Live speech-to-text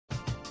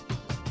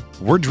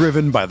We're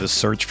driven by the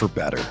search for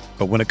better.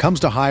 But when it comes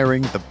to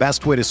hiring, the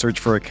best way to search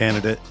for a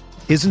candidate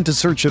isn't to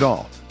search at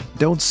all.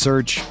 Don't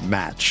search,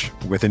 match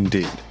with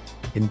Indeed.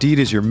 Indeed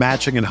is your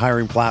matching and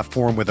hiring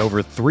platform with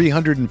over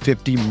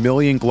 350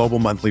 million global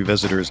monthly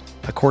visitors,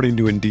 according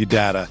to Indeed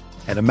data,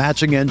 and a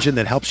matching engine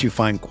that helps you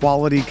find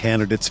quality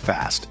candidates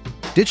fast.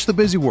 Ditch the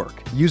busy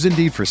work. Use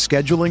Indeed for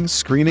scheduling,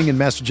 screening, and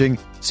messaging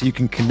so you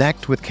can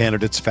connect with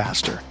candidates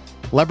faster.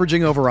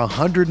 Leveraging over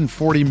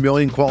 140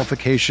 million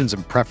qualifications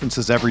and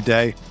preferences every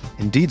day,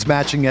 Indeed's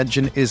matching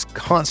engine is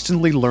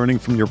constantly learning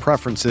from your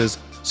preferences,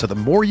 so the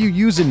more you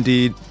use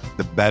Indeed,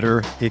 the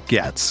better it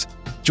gets.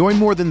 Join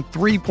more than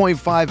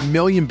 3.5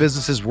 million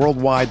businesses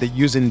worldwide that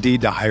use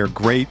Indeed to hire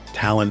great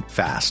talent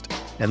fast.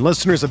 And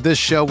listeners of this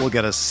show will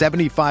get a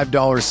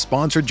 $75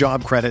 sponsored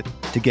job credit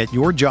to get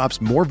your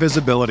jobs more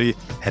visibility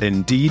at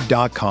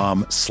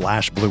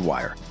Indeed.com/Blue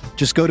Wire.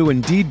 Just go to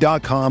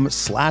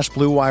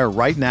Indeed.com/Blue Wire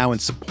right now and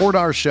support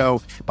our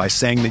show by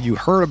saying that you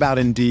heard about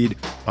Indeed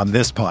on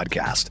this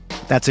podcast.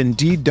 That's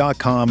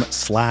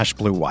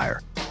Indeed.com/Blue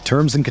Wire.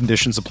 Terms and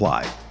conditions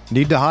apply.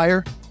 Need to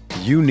hire?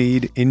 You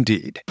need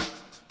Indeed.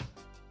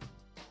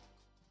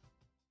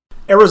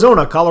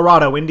 Arizona,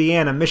 Colorado,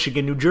 Indiana,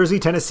 Michigan, New Jersey,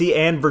 Tennessee,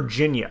 and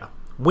Virginia.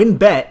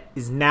 WynnBET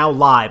is now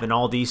live in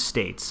all these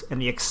states,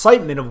 and the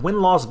excitement of Wynn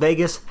Las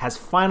Vegas has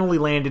finally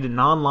landed in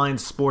online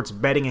sports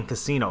betting and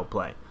casino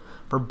play.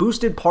 For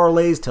boosted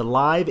parlays to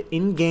live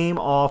in-game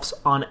offs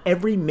on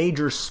every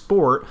major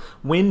sport,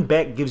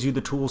 WynnBET gives you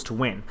the tools to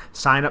win.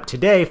 Sign up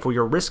today for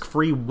your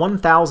risk-free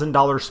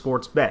 $1,000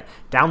 sports bet.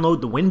 Download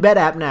the WynnBET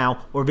app now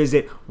or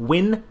visit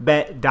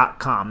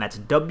wynnbet.com. That's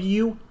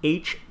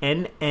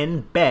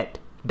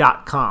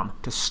WHNN-bet.com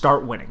to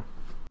start winning.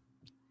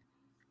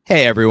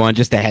 Hey everyone,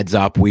 just a heads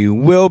up. We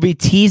will be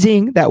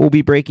teasing that we'll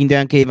be breaking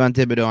down Kayvon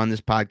Thibodeaux on this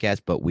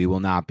podcast, but we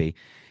will not be.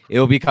 It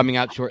will be coming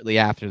out shortly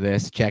after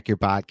this. Check your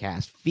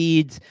podcast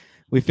feeds.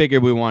 We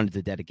figured we wanted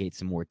to dedicate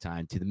some more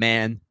time to the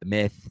man, the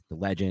myth, the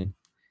legend,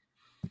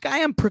 the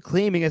guy I'm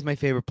proclaiming as my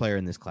favorite player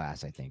in this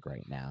class, I think,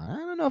 right now. I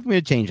don't know if I'm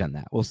going to change on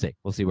that. We'll see.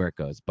 We'll see where it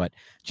goes, but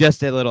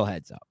just a little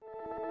heads up.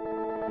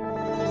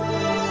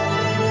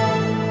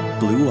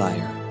 Blue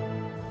Wire.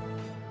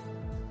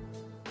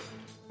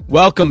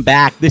 Welcome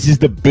back. This is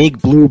the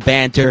Big Blue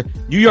Banter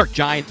New York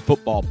Giants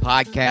football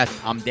podcast.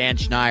 I'm Dan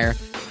Schneier,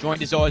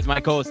 joined as always my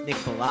co-host Nick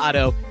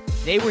Pilato.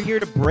 Today we're here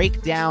to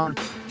break down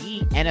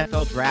the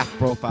NFL draft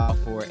profile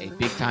for a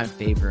big-time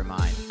favorite of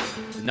mine.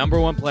 The number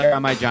one player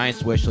on my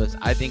Giants wish list.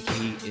 I think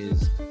he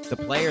is the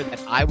player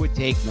that I would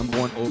take number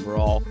one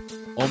overall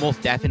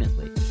almost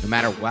definitely, no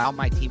matter how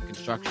my team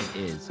construction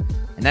is.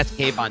 And that's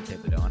Kayvon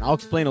Thibodeaux. And I'll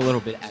explain a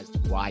little bit as to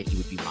why he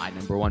would be my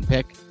number one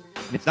pick.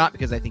 And it's not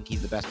because I think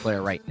he's the best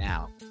player right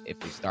now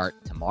if we start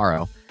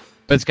tomorrow,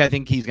 but it's because I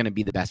think he's going to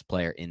be the best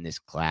player in this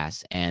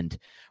class. And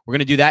we're going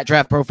to do that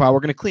draft profile. We're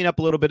going to clean up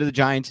a little bit of the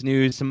Giants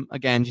news, some,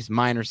 again, just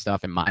minor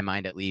stuff in my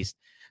mind at least.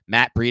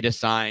 Matt Breida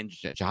signed,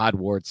 Jihad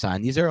Ward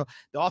signed. The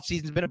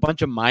offseason's been a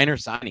bunch of minor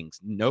signings.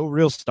 No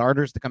real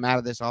starters to come out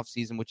of this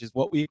offseason, which is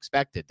what we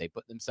expected. They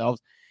put themselves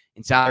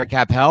in salary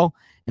cap hell,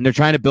 and they're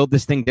trying to build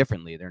this thing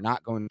differently. They're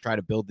not going to try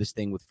to build this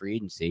thing with free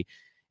agency.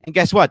 And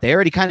guess what? They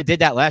already kind of did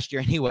that last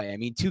year anyway. I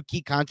mean, two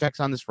key contracts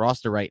on this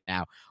roster right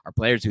now are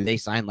players who they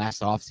signed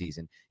last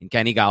offseason in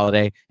Kenny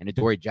Golladay and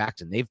Adoree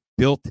Jackson. They've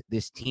built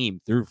this team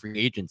through free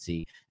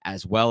agency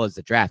as well as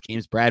the draft.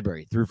 James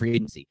Bradbury through free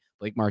agency.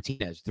 Blake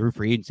Martinez through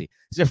free agency.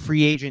 This is a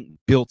free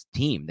agent-built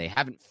team. They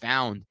haven't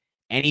found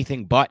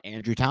anything but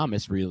Andrew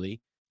Thomas, really,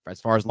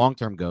 as far as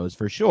long-term goes,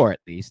 for sure,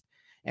 at least,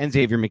 and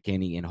Xavier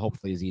McKinney and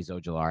hopefully Azeez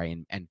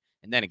Ojulari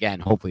and then again,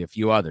 hopefully a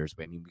few others.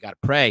 But I mean, we got to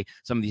pray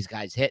some of these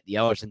guys hit the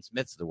Ellerson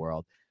Smiths of the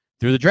world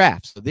through the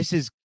draft. So this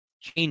is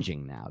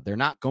changing now. We're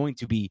not going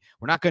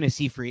to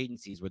see free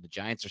agencies where the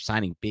Giants are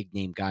signing big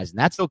name guys, and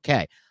that's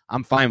okay.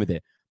 I'm fine with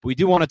it. But we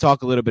do want to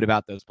talk a little bit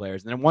about those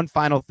players. And then one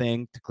final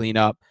thing to clean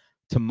up.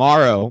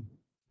 Tomorrow,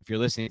 if you're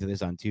listening to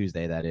this on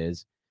Tuesday, that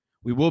is,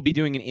 we will be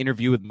doing an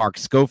interview with Mark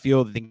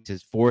Schofield. I think it's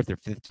his fourth or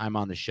fifth time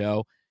on the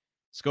show.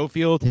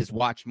 Schofield has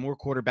watched more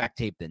quarterback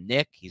tape than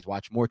Nick. He's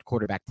watched more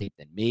quarterback tape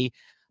than me.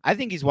 I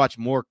think he's watched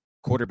more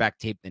quarterback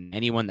tape than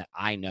anyone that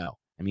I know.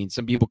 I mean,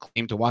 some people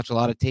claim to watch a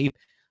lot of tape.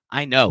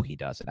 I know he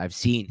does it. I've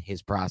seen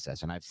his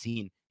process, and I've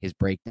seen his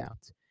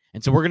breakdowns.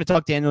 And so we're going to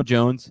talk Daniel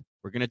Jones.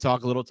 We're going to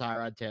talk a little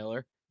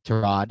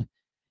Tyrod,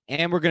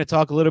 and we're going to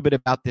talk a little bit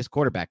about this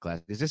quarterback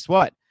class. Is this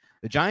what?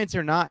 The Giants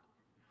are not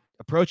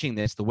approaching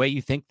this the way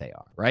you think they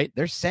are, right?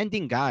 They're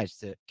sending guys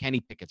to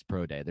Kenny Pickett's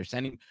pro day. They're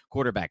sending our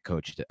quarterback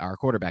coach to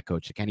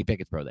Kenny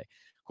Pickett's pro day.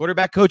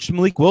 Quarterback coach to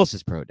Malik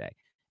Willis's pro day.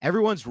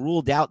 Everyone's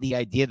ruled out the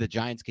idea the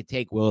Giants could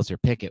take Willis or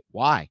Pickett.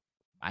 Why?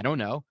 I don't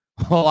know.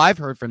 All I've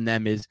heard from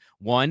them is,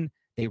 one,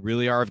 they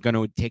really are going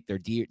to take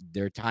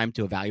their time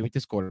to evaluate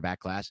this quarterback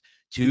class.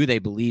 Two, they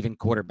believe in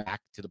quarterback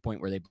to the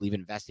point where they believe in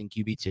investing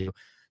QB2.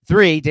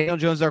 Three, Daniel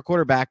Jones is our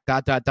quarterback, ...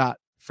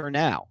 for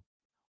now.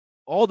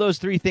 All those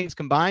three things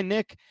combined,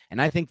 Nick, and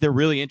I think they're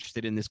really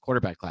interested in this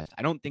quarterback class.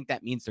 I don't think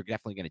that means they're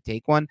definitely going to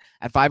take one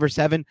at 5 or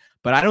 7,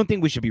 but I don't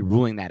think we should be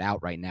ruling that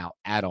out right now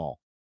at all.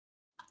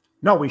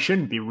 No, we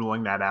shouldn't be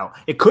ruling that out.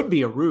 It could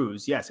be a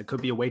ruse. Yes, it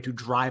could be a way to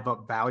drive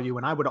up value.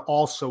 And I would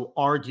also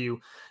argue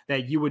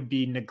that you would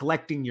be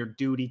neglecting your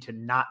duty to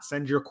not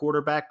send your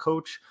quarterback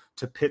coach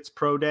to Pitt's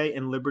Pro Day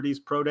and Liberty's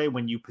Pro Day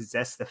when you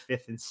possess the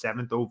 5th and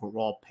 7th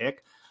overall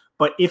pick.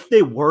 But if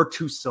they were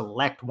to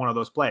select one of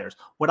those players,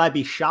 would I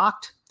be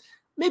shocked?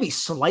 Maybe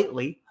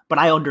slightly, but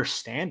I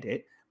understand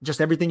it. Just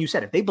everything you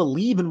said. If they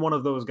believe in one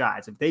of those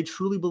guys, if they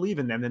truly believe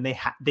in them, then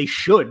they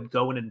should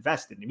go and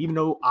invest in them. Even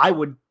though I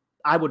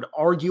would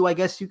argue, I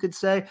guess you could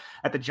say,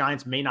 that the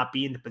Giants may not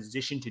be in the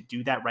position to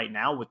do that right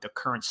now with the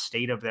current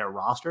state of their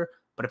roster.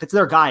 But if it's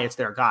their guy, it's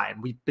their guy.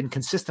 And we've been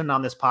consistent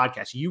on this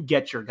podcast. You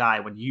get your guy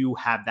when you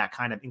have that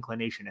kind of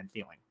inclination and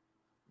feeling.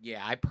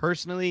 Yeah, I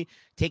personally,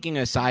 taking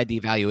aside the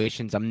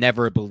evaluations, I'm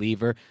never a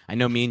believer. I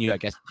know me and you, I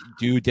guess,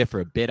 do differ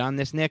a bit on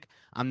this, Nick.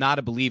 I'm not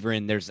a believer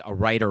in there's a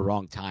right or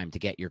wrong time to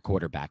get your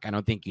quarterback. I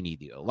don't think you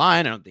need the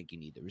O-line. I don't think you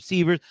need the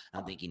receivers. I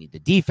don't think you need the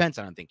defense.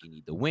 I don't think you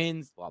need the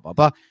wins, blah, blah,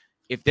 blah.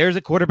 If there's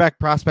a quarterback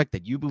prospect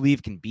that you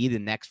believe can be the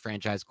next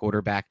franchise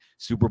quarterback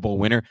Super Bowl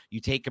winner,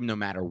 you take him no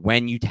matter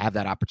when you have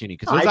that opportunity,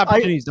 because those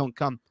opportunities don't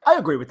come. I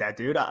agree with that,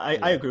 dude.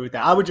 I agree with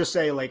that. I would just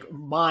say, like,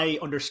 my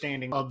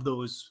understanding of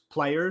those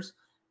players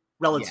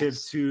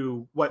relative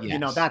to what,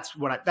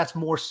 that's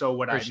more so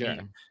what I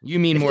mean. You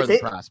mean more the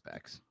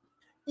prospects.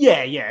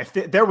 Yeah. If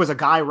there was a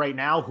guy right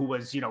now who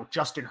was,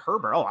 Justin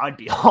Herbert, I'd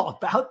be all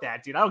about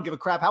that, dude. I don't give a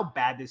crap how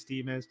bad this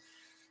team is.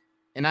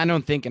 And I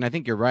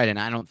think you're right. And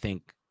I don't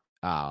think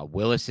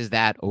Willis is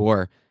that,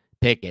 or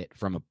Pickett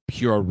from a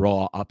pure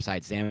raw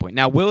upside standpoint.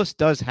 Now, Willis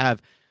does have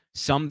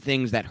some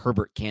things that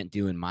Herbert can't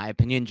do, in my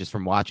opinion, just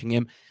from watching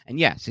him. And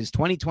yes, his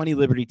 2020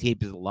 Liberty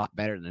tape is a lot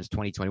better than his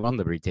 2021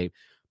 Liberty tape.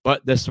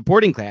 But the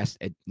supporting class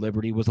at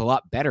Liberty was a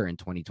lot better in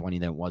 2020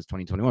 than it was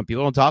 2021.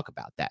 People don't talk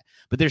about that.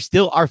 But there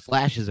still are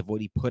flashes of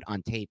what he put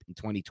on tape in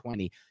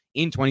 2020.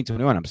 In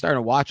 2021, I'm starting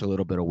to watch a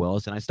little bit of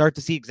Willis, and I start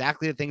to see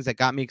exactly the things that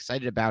got me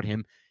excited about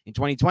him in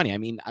 2020. I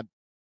mean,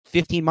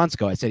 15 months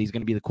ago, I said he's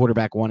going to be the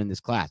quarterback one in this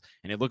class,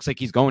 and it looks like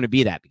he's going to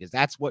be that, because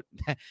that's what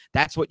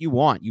you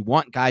want. You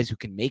want guys who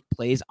can make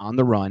plays on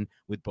the run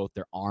with both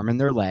their arm and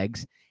their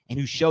legs, and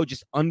who show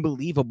just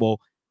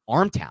unbelievable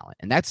arm talent.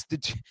 And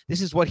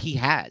this is what he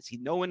has.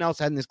 No one else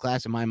had in this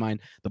class, in my mind.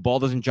 The ball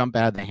doesn't jump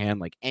out of the hand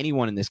like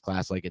anyone in this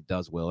class like it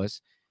does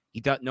Willis.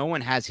 No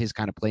one has his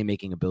kind of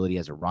playmaking ability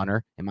as a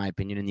runner, in my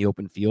opinion, in the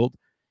open field.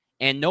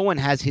 And no one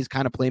has his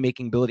kind of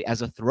playmaking ability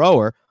as a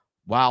thrower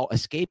while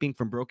escaping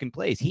from broken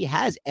plays. He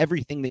has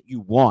everything that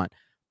you want,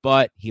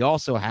 but he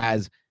also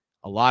has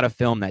a lot of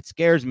film that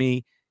scares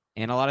me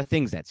and a lot of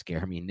things that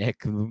scare me,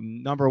 Nick.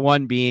 Number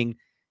one being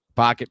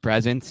pocket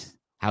presence,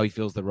 how he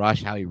feels the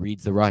rush, how he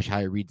reads the rush, how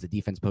he reads the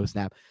defense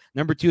post-snap.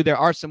 Number two, there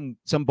are some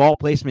ball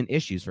placement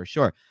issues for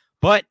sure.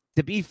 But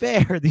to be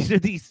fair, these are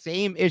the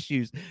same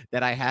issues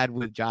that I had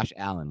with Josh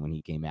Allen when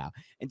he came out.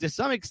 And to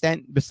some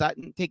extent, besides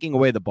taking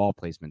away the ball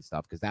placement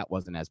stuff, because that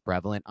wasn't as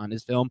prevalent on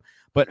his film,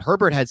 but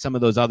Herbert had some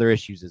of those other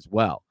issues as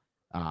well,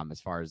 as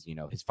far as,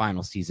 his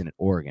final season at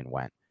Oregon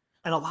went.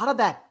 And a lot of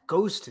that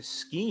goes to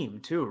scheme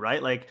too,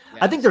 right? Like,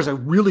 yes. I think there's a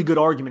really good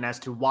argument as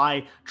to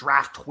why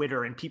draft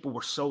Twitter and people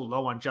were so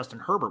low on Justin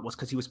Herbert was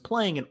because he was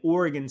playing an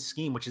Oregon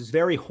scheme, which is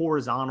very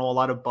horizontal, a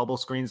lot of bubble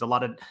screens, a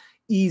lot of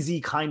easy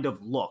kind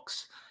of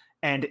looks.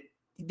 And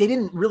they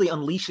didn't really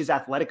unleash his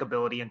athletic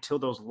ability until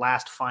those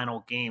last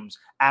final games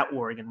at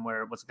Oregon,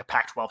 where it was the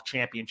Pac-12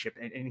 championship,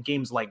 and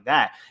games like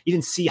that. You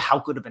didn't see how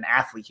good of an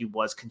athlete he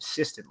was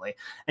consistently.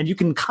 And you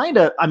can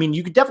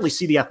you could definitely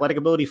see the athletic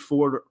ability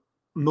for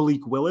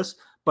Malik Willis,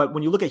 but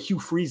when you look at Hugh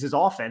Freeze's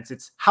offense,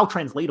 it's how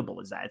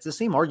translatable is that? It's the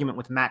same argument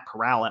with Matt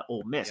Corral at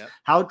Ole Miss. Yep.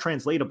 How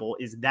translatable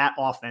is that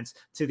offense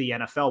to the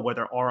NFL, where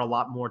there are a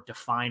lot more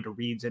defined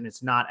reads and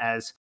it's not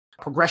as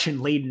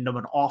progression laden of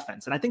an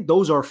offense? And I think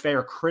those are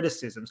fair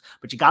criticisms,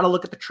 but you got to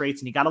look at the traits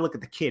and you got to look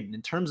at the kid. And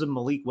in terms of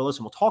Malik Willis,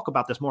 and we'll talk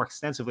about this more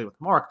extensively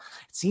with Mark,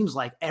 it seems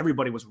like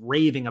everybody was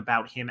raving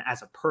about him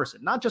as a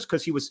person, not just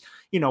because he was,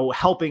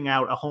 helping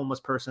out a homeless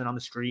person on the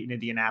street in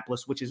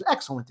Indianapolis, which is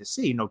excellent to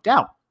see, no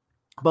doubt.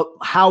 But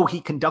how he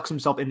conducts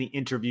himself in the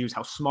interviews,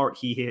 how smart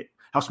he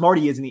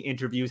is in the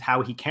interviews,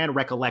 how he can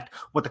recollect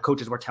what the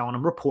coaches were telling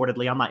him.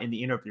 Reportedly, I'm not in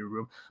the interview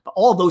room, but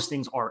all those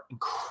things are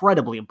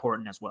incredibly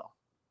important as well.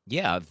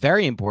 Yeah,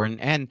 very important.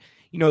 And,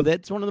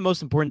 that's one of the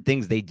most important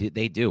things they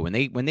do. When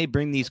they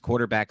bring these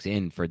quarterbacks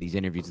in for these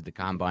interviews at the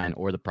combine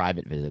or the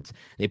private visits,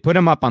 they put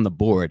them up on the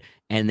board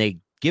and they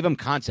give them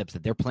concepts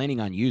that they're planning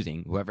on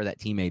using, whoever that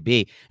team may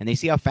be, and they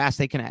see how fast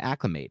they can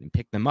acclimate and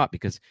pick them up.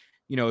 Because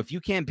if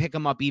you can't pick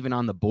them up even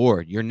on the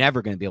board, you're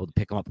never going to be able to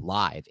pick them up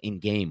live in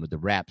game with the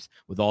reps,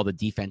 with all the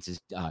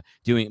defenses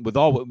doing, with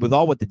all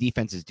what the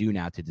defenses do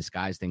now to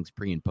disguise things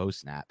pre and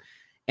post snap.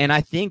 And I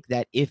think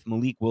that if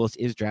Malik Willis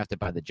is drafted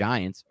by the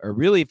Giants, or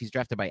really if he's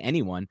drafted by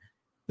anyone,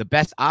 the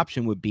best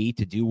option would be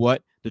to do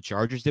what the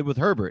Chargers did with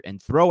Herbert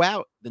and throw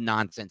out the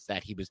nonsense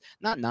that he was,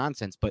 not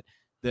nonsense, but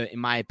in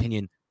my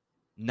opinion,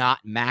 not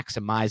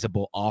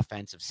maximizable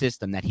offensive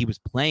system that he was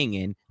playing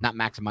in, not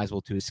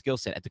maximizable to his skill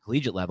set at the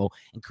collegiate level,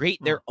 and create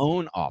their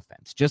own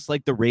offense, just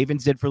like the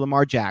Ravens did for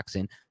Lamar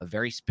Jackson, a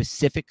very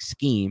specific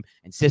scheme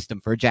and system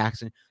for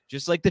Jackson,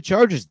 just like the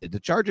Chargers did. The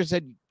Chargers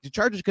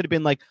could have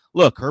been like,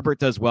 look, Herbert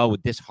does well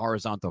with this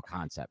horizontal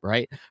concept,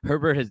 right?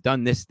 Herbert has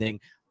done this thing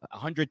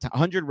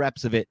 100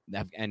 reps of it,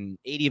 and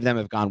 80 of them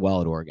have gone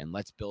well at Oregon.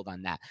 Let's build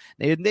on that.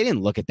 They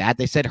didn't look at that.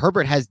 They said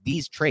Herbert has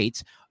these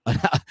traits,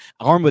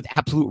 armed with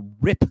absolute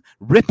rip.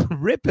 He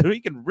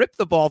can rip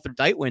the ball through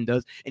tight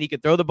windows, and he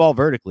can throw the ball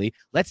vertically.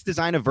 Let's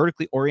design a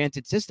vertically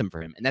oriented system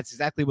for him. And that's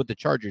exactly what the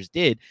Chargers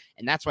did.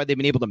 And that's why they've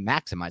been able to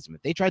maximize him.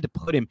 If they tried to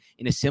put him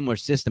in a similar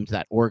system to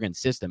that Oregon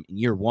system in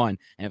year one,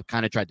 and have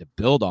kind of tried to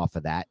build off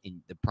of that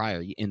in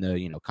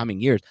the coming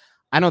years,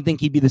 I don't think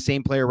he'd be the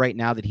same player right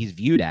now that he's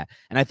viewed at.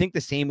 And I think the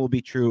same will be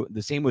true.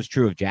 The same was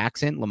true of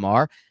Jackson,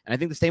 Lamar, and I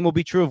think the same will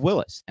be true of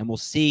Willis. And we'll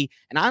see.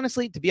 And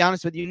honestly, to be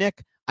honest with you,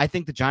 Nick, I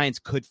think the Giants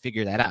could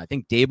figure that out. I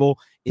think Dable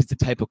is the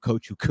type of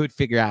coach who could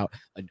figure out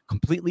a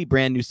completely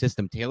brand new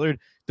system tailored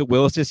to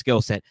Willis's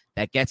skill set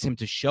that gets him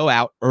to show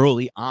out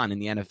early on in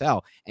the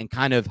NFL and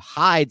kind of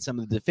hide some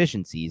of the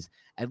deficiencies,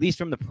 at least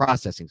from the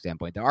processing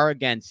standpoint. There are,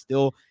 again,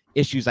 still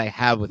issues I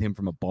have with him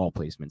from a ball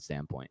placement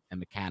standpoint and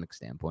mechanic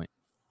standpoint.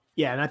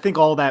 Yeah, and I think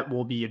all that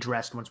will be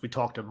addressed once we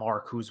talk to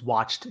Mark, who's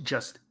watched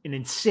just an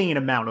insane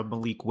amount of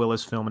Malik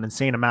Willis film, an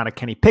insane amount of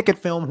Kenny Pickett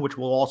film, which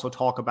we'll also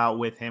talk about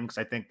with him because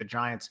I think the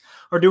Giants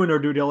are doing their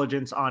due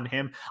diligence on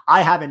him.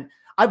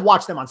 I've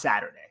watched them on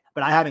Saturday,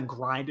 but I haven't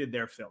grinded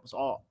their films.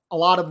 A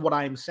lot of what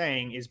I'm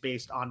saying is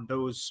based on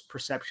those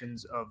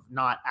perceptions of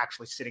not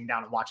actually sitting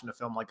down and watching the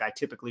film like I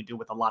typically do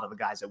with a lot of the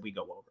guys that we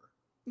go over.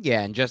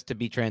 Yeah, and just to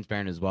be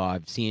transparent as well,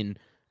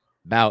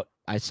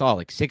 I saw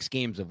like 6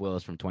 games of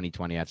Willis from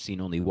 2020. I've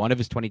seen only one of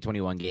his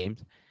 2021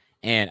 games.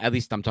 And at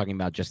least I'm talking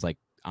about just like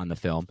on the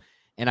film.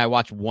 And I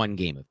watched 1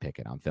 game of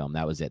Pickett on film.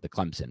 That was it, the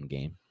Clemson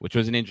game, which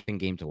was an interesting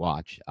game to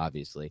watch,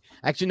 obviously.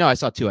 Actually, no, I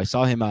saw 2. I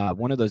saw him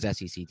one of those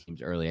SEC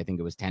teams early. I think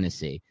it was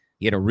Tennessee.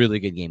 He had a really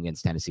good game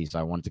against Tennessee, so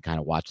I wanted to kind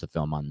of watch the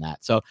film on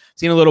that. So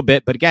seen a little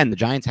bit. But again, the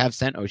Giants have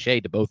sent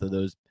O'Shea to both of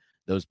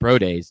those pro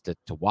days to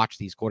watch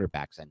these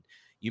quarterbacks. And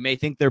you may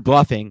think they're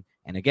bluffing.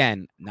 And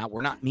again,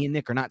 me and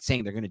Nick are not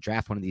saying they're going to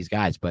draft one of these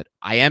guys, but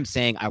I am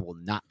saying I will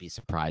not be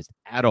surprised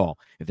at all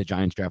if the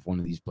Giants draft one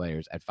of these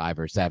players at 5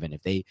 or 7.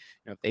 If they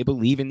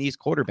believe in these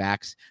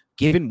quarterbacks,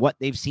 given what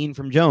they've seen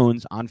from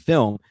Jones on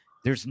film,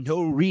 there's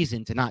no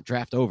reason to not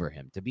draft over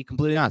him. To be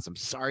completely honest, I'm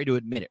sorry to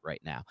admit it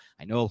right now.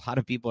 I know a lot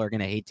of people are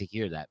going to hate to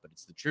hear that, but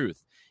it's the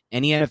truth.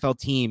 Any NFL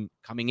team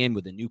coming in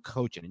with a new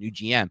coach and a new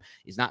GM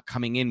is not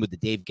coming in with the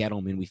Dave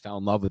Gettleman, we fell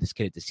in love with this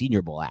kid at the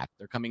Senior Bowl act.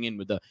 They're coming in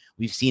with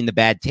we've seen the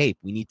bad tape.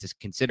 We need to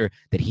consider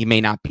that he may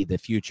not be the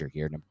future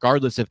here. And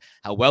regardless of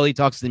how well he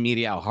talks to the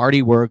media, how hard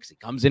he works, he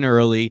comes in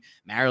early,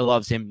 Mara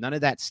loves him, none of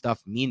that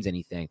stuff means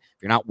anything.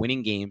 If you're not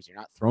winning games, you're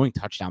not throwing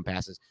touchdown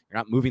passes, you're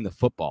not moving the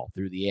football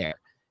through the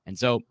air. And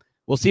so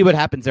we'll see what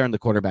happens there on the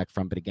quarterback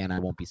front, but again, I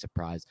won't be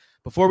surprised.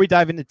 Before we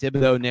dive into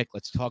Thibodeau, Nick,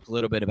 let's talk a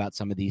little bit about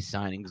some of these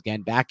signings.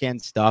 Again,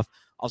 back-end stuff.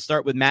 I'll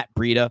start with Matt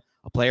Breida,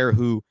 a player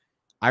who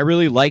I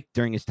really liked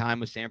during his time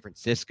with San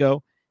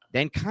Francisco,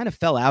 then kind of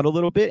fell out a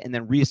little bit and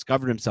then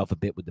rediscovered himself a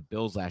bit with the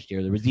Bills last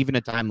year. There was even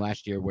a time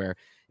last year where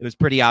it was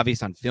pretty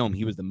obvious on film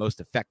he was the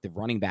most effective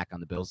running back on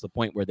the Bills, to the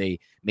point where they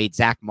made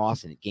Zach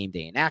Moss and game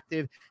day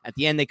inactive. At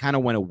the end, they kind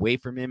of went away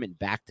from him and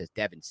back to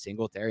Devin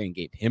Singletary and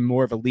gave him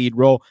more of a lead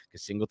role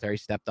because Singletary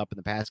stepped up in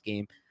the pass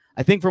game.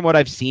 I think from what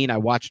I've seen, I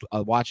watched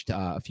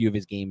a few of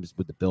his games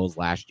with the Bills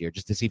last year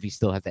just to see if he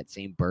still has that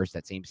same burst,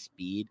 that same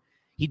speed.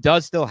 He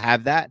does still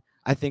have that,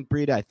 I think,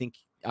 Breida. I think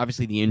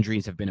obviously the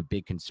injuries have been a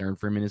big concern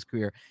for him in his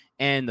career,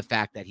 and the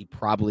fact that he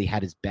probably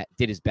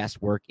did his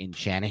best work in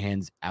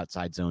Shanahan's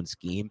outside zone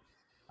scheme,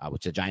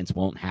 which the Giants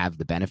won't have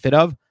the benefit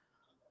of.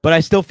 But I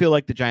still feel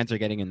like the Giants are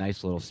getting a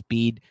nice little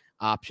speed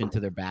option to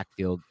their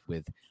backfield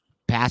with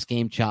pass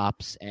game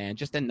chops and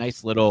just a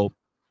nice little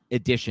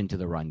addition to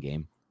the run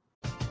game.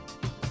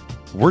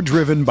 We're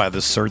driven by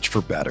the search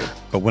for better.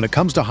 But when it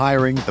comes to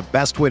hiring, the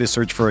best way to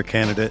search for a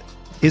candidate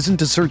isn't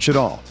to search at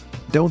all.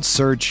 Don't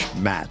search,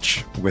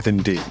 match with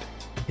Indeed.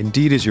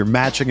 Indeed is your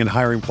matching and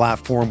hiring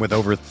platform with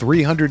over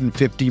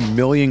 350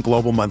 million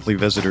global monthly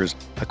visitors,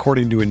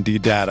 according to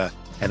Indeed data,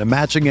 and a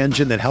matching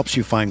engine that helps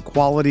you find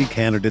quality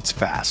candidates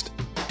fast.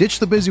 Ditch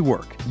the busy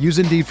work. Use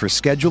Indeed for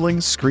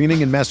scheduling,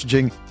 screening, and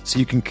messaging so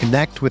you can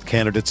connect with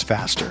candidates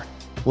faster.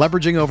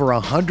 Leveraging over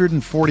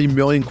 140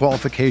 million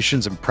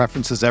qualifications and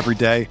preferences every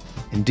day,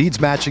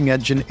 Indeed's matching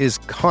engine is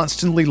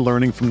constantly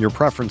learning from your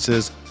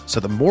preferences,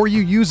 so the more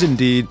you use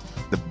Indeed,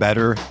 the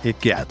better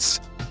it gets.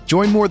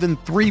 Join more than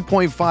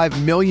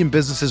 3.5 million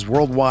businesses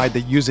worldwide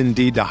that use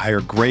Indeed to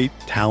hire great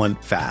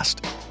talent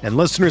fast. And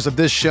listeners of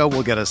this show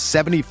will get a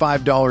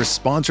 $75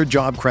 sponsored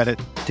job credit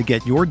to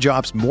get your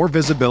jobs more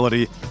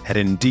visibility at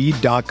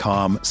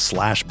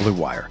Indeed.com/Blue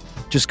Wire.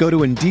 Just go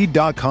to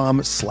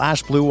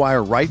Indeed.com/Blue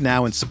Wire right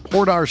now and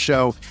support our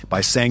show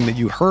by saying that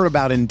you heard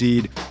about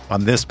Indeed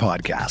on this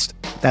podcast.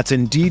 That's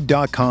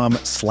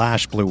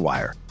Indeed.com/Blue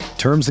Wire.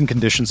 Terms and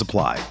conditions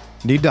apply.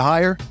 Need to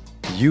hire?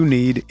 you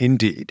need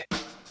Indeed.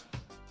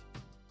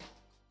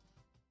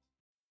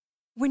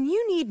 When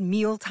you need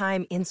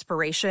mealtime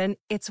inspiration,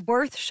 it's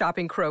worth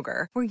shopping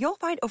Kroger, where you'll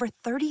find over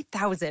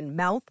 30,000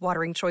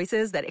 mouth-watering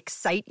choices that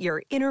excite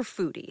your inner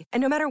foodie.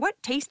 And no matter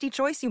what tasty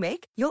choice you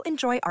make, you'll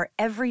enjoy our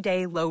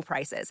everyday low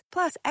prices,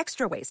 plus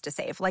extra ways to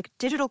save, like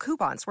digital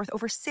coupons worth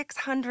over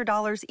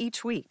 $600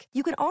 each week.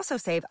 You can also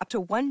save up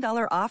to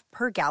 $1 off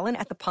per gallon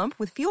at the pump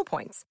with fuel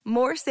points.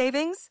 More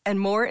savings and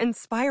more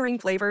inspiring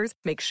flavors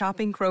make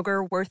shopping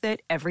Kroger worth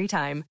it every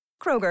time.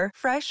 Kroger,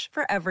 fresh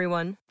for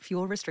everyone.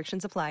 Fuel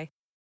restrictions apply.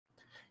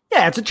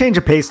 Yeah, it's a change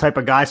of pace type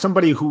of guy.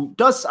 Somebody who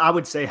does, I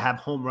would say, have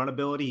home run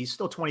ability. He's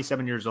still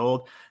 27 years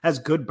old, has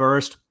good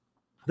burst.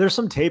 There's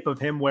some tape of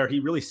him where he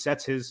really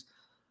sets his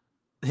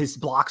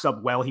blocks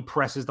up well. He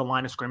presses the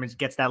line of scrimmage,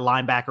 gets that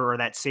linebacker or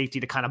that safety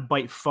to kind of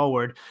bite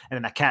forward. And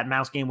then that cat and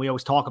mouse game we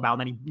always talk about.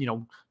 And then he,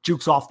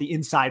 jukes off the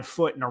inside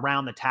foot and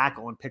around the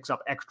tackle and picks up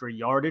extra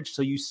yardage.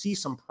 So you see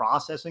some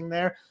processing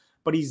there.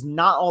 But he's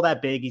not all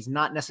that big. He's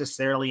not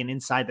necessarily an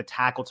inside the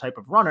tackle type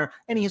of runner.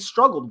 And he has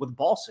struggled with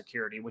ball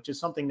security, which is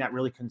something that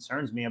really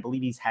concerns me. I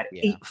believe he's had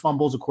 8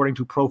 fumbles according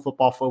to Pro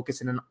Football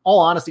Focus. And in all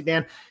honesty,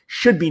 Dan,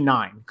 should be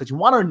 9. Because you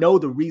want to know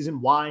the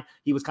reason why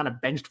he was kind of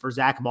benched for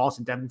Zach Moss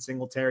and Devin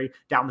Singletary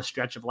down the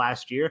stretch of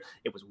last year.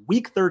 It was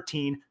week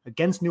 13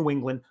 against New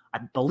England. I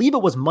believe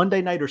it was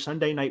Monday night or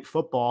Sunday night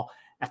football.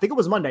 I think it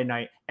was Monday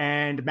night,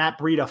 and Matt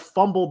Breida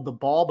fumbled the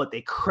ball, but they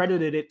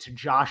credited it to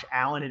Josh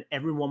Allen, and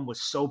everyone was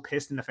so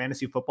pissed in the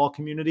fantasy football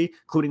community,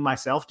 including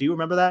myself. Do you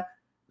remember that?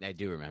 I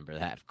do remember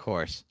that, of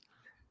course.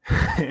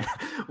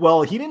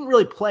 Well, he didn't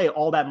really play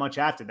all that much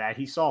after that.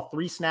 He saw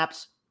 3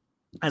 snaps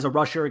as a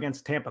rusher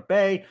against Tampa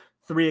Bay,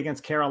 3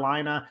 against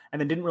Carolina, and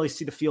then didn't really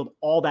see the field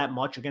all that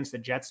much against the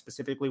Jets,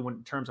 specifically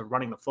in terms of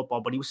running the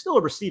football, but he was still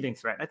a receiving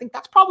threat. And I think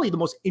that's probably the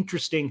most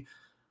interesting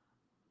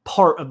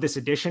part of this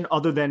edition,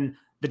 other than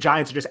the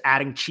Giants are just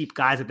adding cheap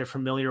guys that they're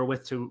familiar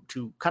with to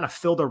kind of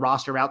fill their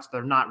roster out so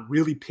they're not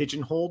really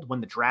pigeonholed when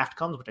the draft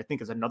comes, which I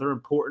think is another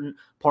important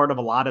part of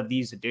a lot of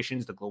these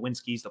additions, the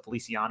Glowinskis, the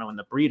Feliciano, and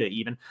the Breida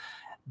even.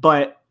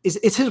 But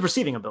it's his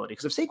receiving ability.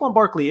 Because if Saquon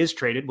Barkley is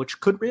traded, which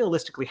could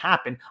realistically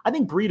happen, I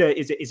think Breida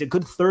is a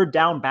good third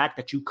down back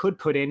that you could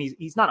put in.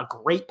 He's not a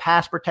great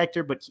pass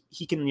protector, but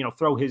he can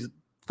throw his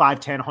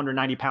 5'10",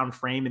 190-pound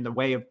frame in the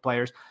way of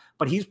players.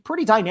 But he's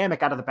pretty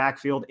dynamic out of the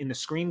backfield in the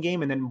screen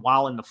game and then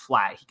while in the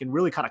flat. He can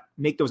really kind of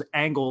make those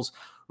angles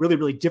really,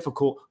 really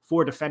difficult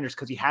for defenders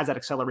because he has that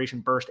acceleration,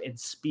 burst, and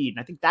speed.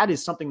 And I think that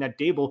is something that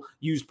Dable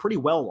used pretty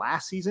well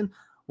last season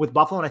with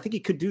Buffalo, and I think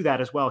he could do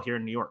that as well here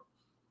in New York.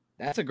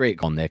 That's a great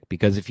call, Nick,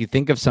 because if you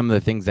think of some of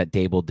the things that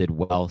Dable did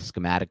well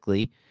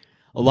schematically,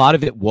 a lot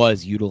of it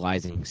was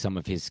utilizing some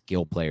of his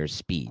skill players'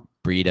 speed.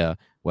 Breida,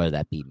 whether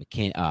that be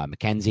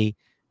McKenzie,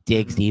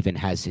 Diggs even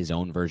has his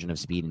own version of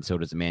speed, and so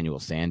does Emmanuel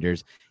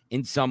Sanders.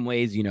 In some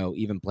ways,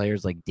 even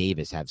players like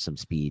Davis have some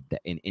speed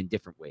in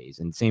different ways.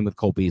 And same with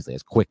Cole Beasley,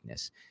 has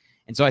quickness.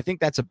 And so I think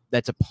that's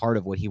a part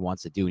of what he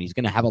wants to do. And he's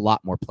going to have a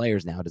lot more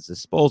players now at his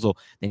disposal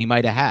than he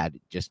might have had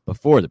just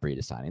before the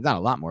Breida signing. Not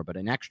a lot more, but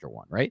an extra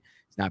one, right?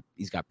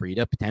 He's got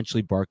Breida,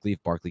 potentially Barkley,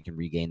 if Barkley can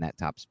regain that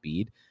top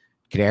speed.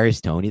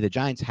 Kadarius Toney, the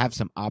Giants have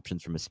some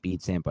options from a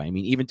speed standpoint. I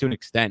mean, even to an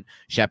extent,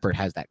 Shepard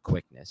has that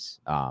quickness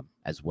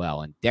as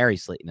well. And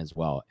Darius Slayton as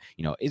well,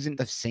 isn't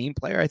the same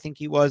player I think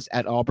he was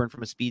at Auburn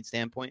from a speed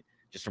standpoint,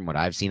 just from what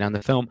I've seen on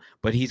the film,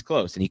 but he's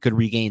close and he could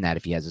regain that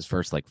if he has his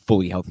first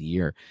fully healthy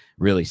year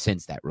really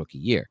since that rookie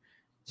year.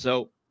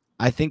 So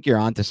I think you're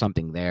onto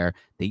something there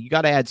that you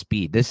got to add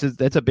speed. That's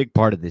a big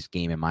part of this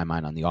game in my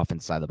mind on the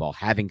offense side of the ball,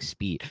 having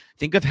speed.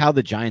 Think of how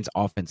the Giants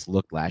offense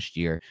looked last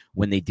year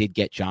when they did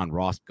get John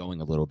Ross going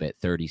a little bit,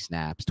 30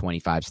 snaps,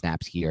 25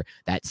 snaps here,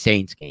 that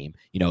Saints game,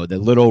 the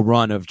little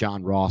run of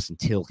John Ross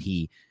until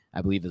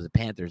I believe it was a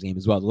Panthers game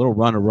as well, the little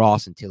run of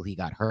Ross until he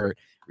got hurt,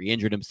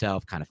 re-injured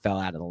himself, kind of fell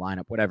out of the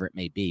lineup, whatever it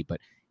may be.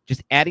 But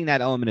just adding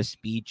that element of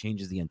speed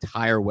changes the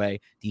entire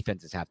way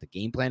defenses have to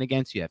game plan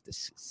against you, have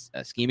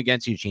to scheme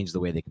against you, change the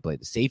way they can play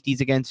the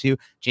safeties against you,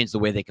 change the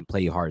way they can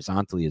play you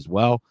horizontally as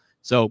well.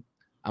 So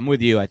I'm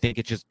with you. I think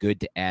it's just good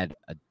to add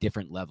a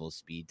different level of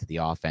speed to the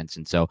offense.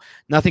 And so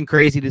nothing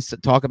crazy to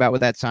talk about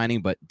with that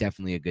signing, but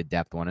definitely a good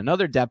depth one.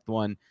 Another depth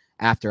one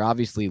after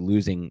obviously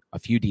losing a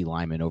few D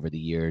linemen over the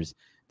years.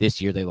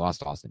 This year they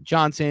lost Austin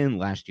Johnson.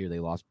 Last year they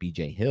lost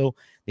B.J. Hill.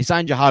 They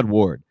signed Jihad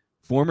Ward,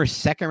 former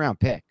second-round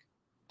pick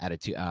in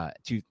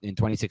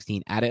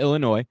 2016 out of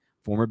Illinois,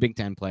 former Big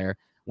Ten player.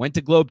 Went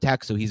to Globe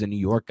Tech, so he's a New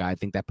York guy. I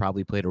think that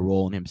probably played a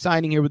role in him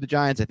signing here with the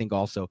Giants. I think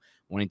also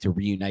wanting to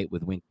reunite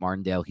with Wink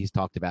Martindale. He's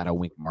talked about how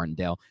Wink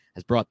Martindale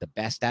has brought the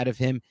best out of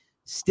him.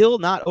 Still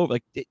not over.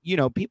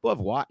 People have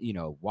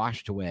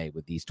washed away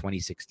with these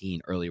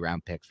 2016 early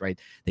round picks, right?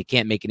 They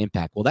can't make an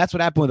impact. Well, that's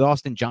what happened with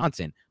Austin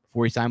Johnson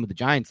before he signed with the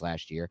Giants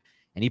last year.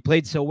 And he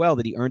played so well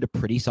that he earned a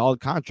pretty solid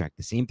contract.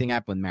 The same thing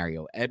happened with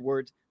Mario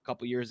Edwards a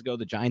couple years ago.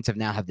 The Giants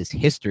have this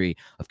history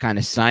of kind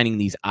of signing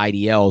these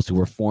IDLs who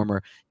were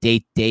former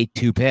day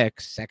 2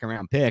 picks, second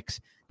round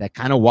picks that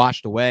kind of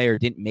washed away or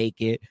didn't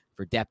make it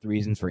for depth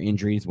reasons, for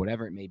injuries,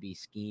 whatever it may be,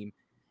 scheme,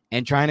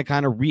 and trying to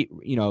kind of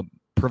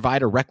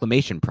provide a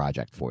reclamation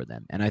project for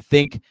them. And I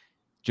think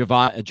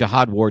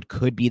Jihad Ward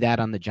could be that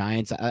on the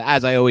Giants.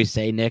 As I always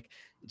say, Nick,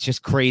 it's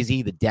just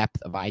crazy the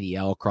depth of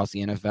IDL across the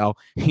NFL.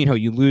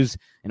 You lose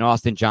an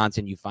Austin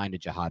Johnson, you find a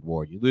Jihad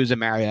Ward. You lose a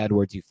Mario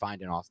Edwards, you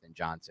find an Austin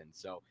Johnson.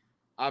 So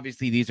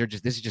obviously this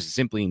is just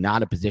simply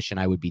not a position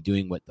I would be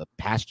doing what the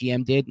past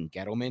GM did in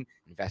Gettleman,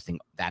 investing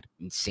that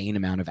insane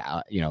amount of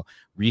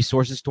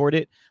resources toward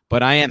it.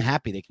 But I am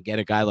happy they can get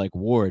a guy like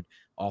Ward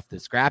off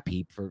the scrap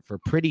heap for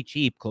pretty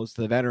cheap, close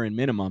to the veteran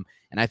minimum.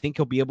 And I think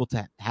he'll be able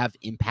to have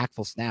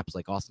impactful snaps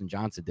like Austin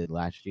Johnson did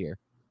last year.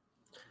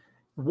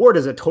 Ward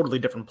is a totally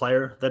different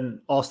player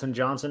than Austin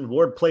Johnson.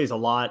 Ward plays a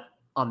lot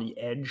on the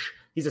edge.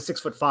 He's a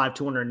 6'5",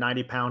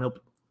 290-pound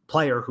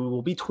player who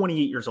will be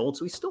 28 years old,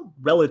 so he's still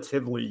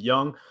relatively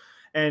young.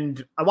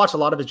 And I watched a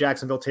lot of his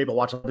Jacksonville tape. I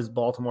watched his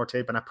Baltimore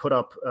tape, and I put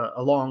up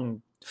a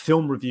long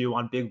film review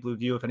on Big Blue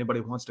View. If anybody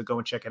wants to go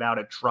and check it out,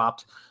 it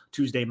dropped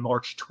Tuesday,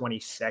 March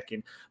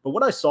 22nd. But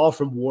what I saw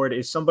from Ward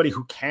is somebody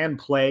who can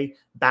play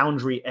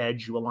boundary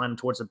edge. You align him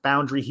towards the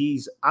boundary.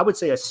 He's, I would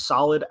say, a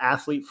solid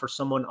athlete for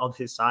someone of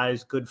his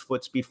size, good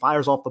foot speed,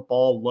 fires off the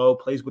ball low,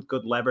 plays with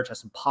good leverage, has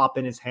some pop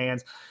in his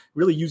hands,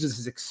 really uses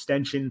his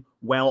extension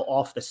well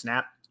off the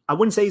snap. I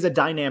wouldn't say he's a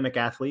dynamic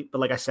athlete,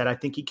 but like I said, I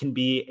think he can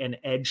be an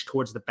edge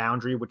towards the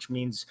boundary, which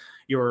means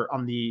you're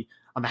on the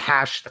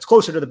hash that's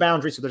closer to the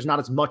boundary, so there's not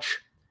as much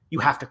you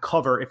have to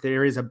cover if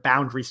there is a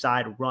boundary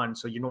side run.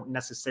 So you don't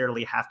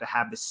necessarily have to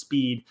have the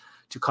speed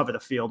to cover the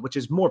field, which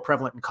is more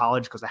prevalent in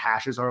college because the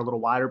hashes are a little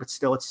wider, but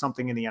still it's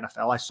something in the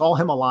NFL. I saw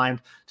him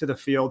aligned to the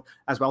field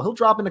as well. He'll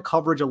drop into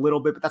coverage a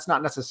little bit, but that's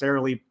not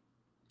necessarily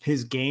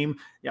his game.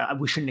 Yeah,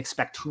 we shouldn't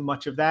expect too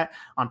much of that.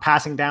 On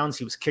passing downs,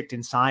 he was kicked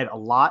inside a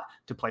lot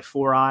to play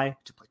 4-eye,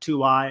 to play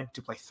 2-eye,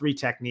 to play 3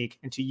 technique,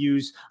 and to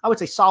use, I would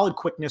say, solid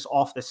quickness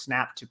off the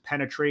snap to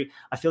penetrate.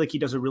 I feel like he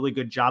does a really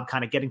good job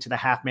kind of getting to the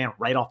half man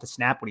right off the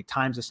snap when he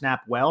times the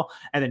snap well,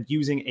 and then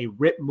using a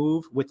rip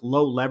move with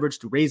low leverage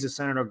to raise the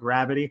center of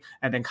gravity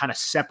and then kind of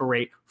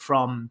separate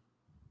from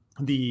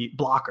the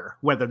blocker,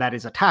 whether that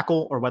is a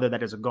tackle or whether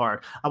that is a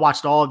guard. I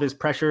watched all of his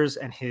pressures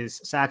and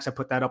his sacks. I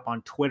put that up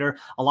on Twitter.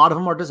 A lot of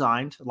them are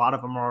designed. A lot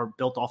of them are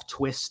built off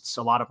twists.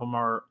 A lot of them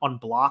are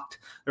unblocked.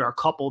 There are a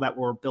couple that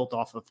were built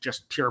off of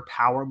just pure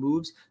power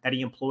moves that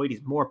he employed.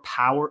 He's more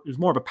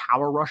of a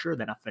power rusher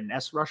than a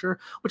finesse rusher,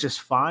 which is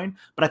fine.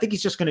 But I think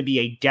he's just going to be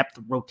a depth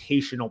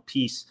rotational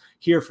piece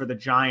here for the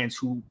Giants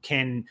who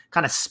can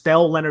kind of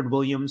spell Leonard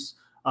Williams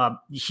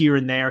here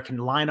and there, can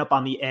line up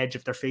on the edge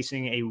if they're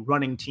facing a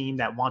running team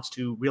that wants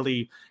to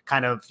really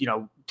kind of,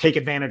 take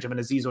advantage of an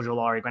Azeez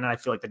Ojulari. And I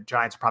feel like the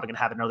Giants are probably going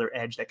to have another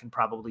edge that can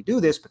probably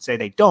do this, but say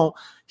they don't.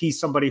 He's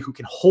somebody who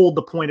can hold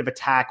the point of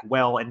attack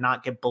well and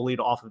not get bullied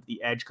off of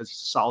the edge because he's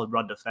a solid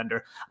run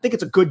defender. I think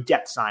it's a good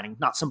depth signing,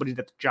 not somebody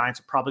that the Giants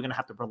are probably going to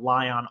have to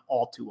rely on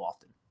all too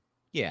often.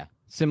 Yeah,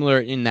 similar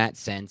in that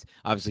sense.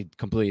 Obviously,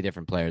 completely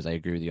different players. I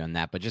agree with you on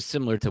that, but just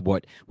similar to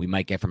what we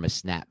might get from a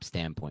snap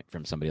standpoint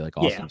from somebody like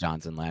Austin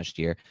Johnson last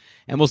year.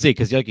 And we'll see,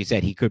 because like you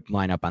said, he could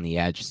line up on the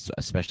edge,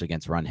 especially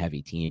against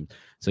run-heavy team.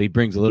 So he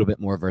brings a little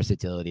bit more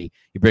versatility.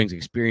 He brings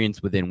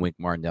experience within Wink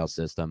Martindale's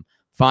system.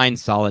 Fine,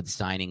 solid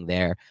signing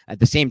there. At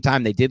the same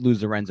time, they did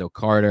lose Lorenzo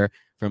Carter.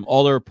 From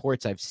all the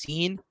reports I've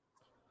seen,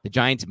 the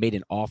Giants made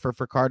an offer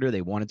for Carter. They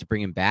wanted to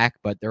bring him back,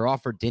 but their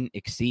offer didn't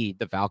exceed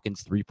the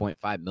Falcons'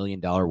 $3.5 million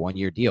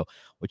one-year deal,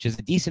 which is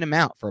a decent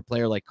amount for a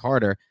player like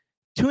Carter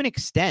to an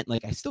extent.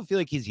 Like, I still feel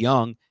like he's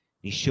young.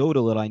 He showed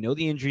a little. I know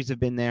the injuries have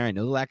been there. I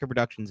know the lack of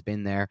production's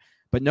been there,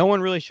 but no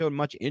one really showed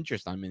much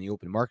interest on him in the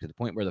open market to the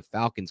point where the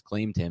Falcons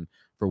claimed him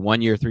for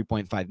 1 year,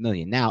 $3.5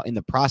 million. Now, in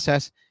the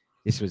process,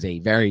 this was a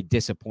very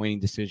disappointing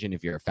decision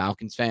if you're a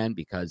Falcons fan,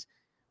 because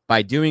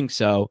by doing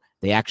so,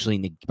 they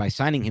actually, by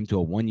signing him to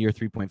a 1 year,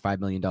 $3.5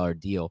 million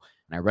deal,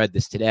 and I read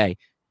this today,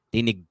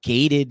 they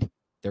negated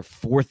their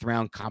 4th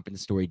round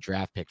compensatory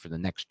draft pick for the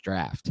next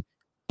draft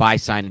by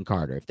signing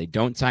Carter. If they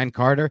don't sign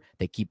Carter,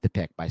 they keep the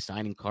pick. By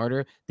signing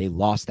Carter, they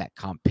lost that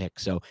comp pick.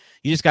 So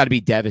you just got to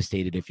be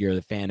devastated if you're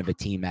the fan of a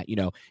team that,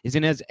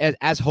 isn't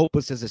as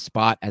hopeless as a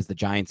spot as the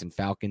Giants and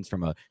Falcons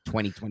from a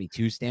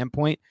 2022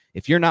 standpoint.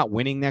 If you're not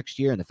winning next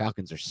year, and the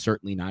Falcons are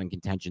certainly not in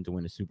contention to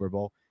win a Super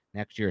Bowl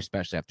next year,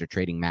 especially after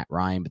trading Matt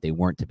Ryan, but they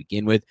weren't to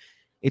begin with.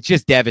 It's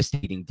just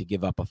devastating to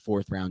give up a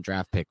 4th round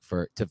draft pick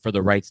for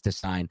the rights to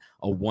sign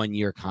a 1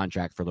 year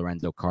contract for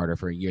Lorenzo Carter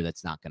for a year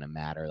that's not going to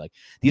matter. Like,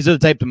 these are the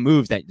type of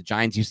moves that the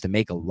Giants used to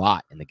make a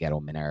lot in the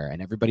Gettleman era, and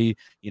everybody,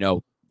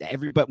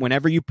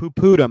 whenever you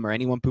poo-pooed him or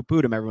anyone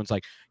poo-pooed him, everyone's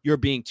like, you're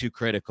being too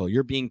critical,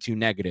 you're being too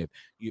negative.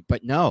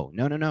 But no.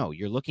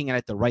 You're looking at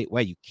it the right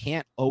way. You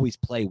can't always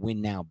play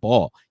win now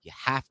ball. You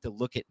have to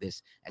look at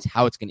this as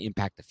how it's going to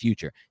impact the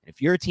future. And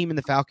if you're a team in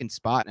the Falcons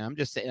spot, and I'm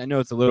just saying, I know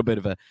it's a little bit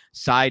of a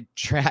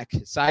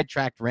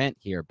sidetracked rant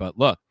here, but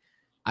look,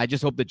 I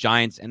just hope the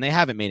Giants, and they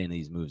haven't made any of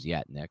these moves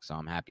yet, Nick, so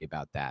I'm happy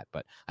about that.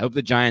 But I hope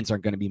the Giants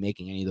aren't going to be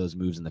making any of those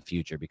moves in the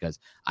future, because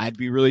I'd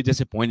be really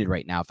disappointed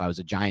right now if I was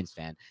a Giants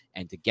fan,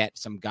 and to get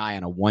some guy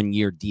on a 1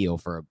 year deal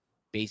for a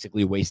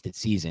basically wasted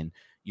season,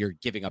 you're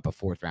giving up a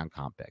 4th round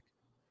comp pick.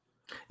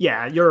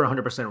 Yeah, you're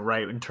 100%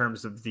 right in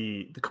terms of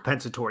the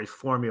compensatory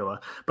formula.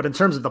 But in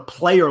terms of the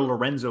player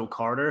Lorenzo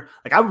Carter,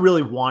 like I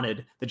really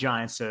wanted the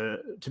Giants to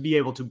be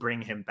able to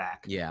bring him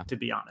back, Yeah. to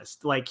be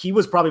honest. Like he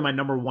was probably my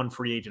number one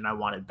free agent I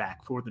wanted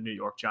back for the New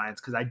York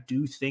Giants because I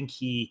do think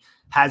he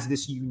has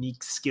this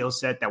unique skill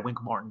set that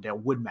Wink Martindale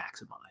would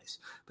maximize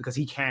because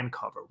he can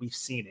cover. We've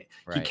seen it.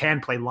 Right. He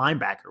can play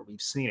linebacker.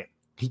 We've seen it.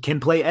 He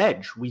can play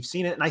edge. We've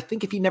seen it. And I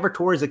think if he never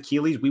tore his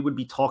Achilles, we would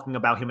be talking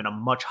about him in a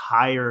much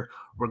higher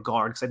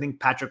regard. Because I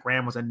think Patrick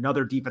Graham was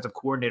another defensive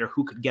coordinator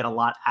who could get a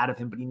lot out of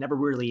him, but he never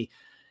really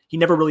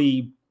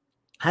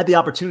had the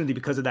opportunity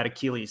because of that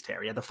Achilles tear.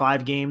 He had the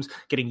 5 games,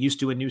 getting used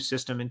to a new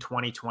system in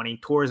 2020,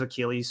 tore his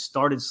Achilles,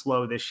 started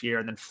slow this year,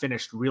 and then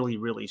finished really,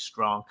 really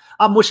strong.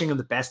 I'm wishing him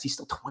the best. He's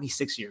still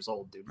 26 years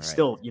old, dude. He's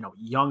still,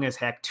 young as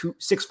heck,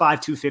 6'5",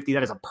 250.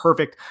 That is a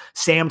perfect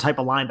Sam type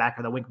of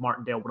linebacker that Wink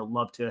Martindale would have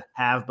loved to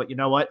have. But you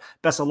know what?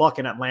 Best of luck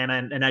in Atlanta.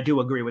 And I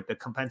do agree with the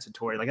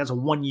compensatory. Like, that's a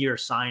 1-year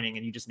signing,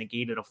 and you just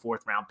negated a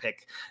 4th-round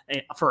pick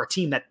for a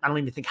team that I don't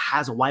even think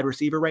has a wide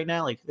receiver right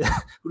now. Like,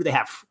 who do they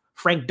have?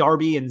 Frank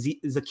Darby and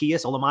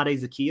Zacchaeus, Olamide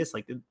Zacchaeus.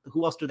 Like,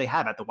 who else do they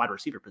have at the wide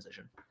receiver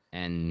position?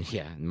 And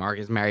yeah,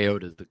 Marcus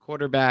Mariota is the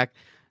quarterback.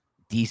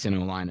 Decent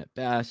O-line at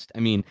best.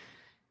 I mean,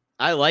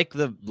 I like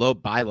the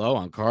buy low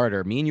on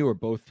Carter. Me and you were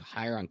both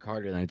higher on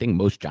Carter than I think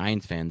most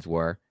Giants fans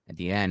were. At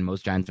the end,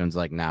 most Giants fans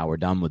were like, nah, we're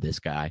done with this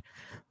guy.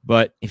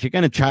 But if you're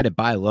going to try to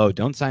buy low,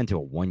 don't sign to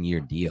a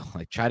 1-year deal.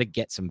 Like, try to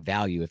get some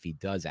value if he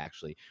does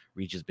actually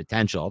reach his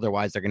potential.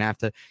 Otherwise, they're going to have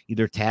to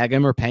either tag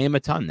him or pay him a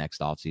ton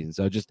next offseason.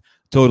 So just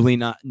totally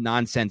not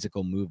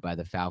nonsensical move by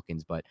the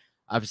Falcons. But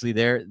obviously,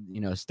 they're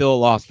still a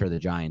loss for the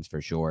Giants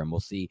for sure. And we'll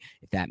see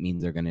if that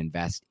means they're going to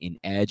invest in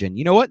edge. And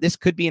you know what? This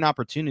could be an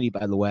opportunity,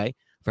 by the way,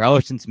 for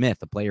Ellerson Smith,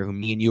 a player who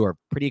me and you are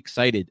pretty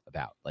excited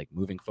about, like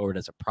moving forward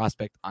as a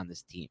prospect on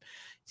this team.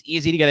 It's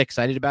easy to get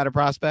excited about a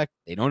prospect.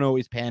 They don't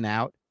always pan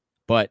out,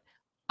 but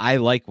I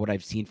like what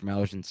I've seen from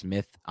Ellerson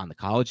Smith on the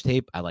college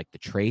tape. I like the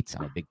traits.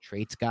 I'm a big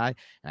traits guy,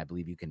 and I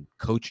believe you can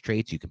coach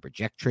traits, you can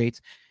project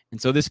traits. And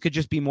so this could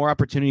just be more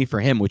opportunity for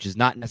him, which is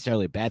not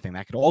necessarily a bad thing.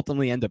 That could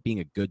ultimately end up being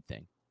a good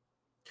thing.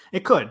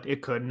 It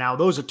could. Now,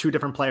 those are 2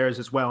 different players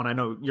as well, and I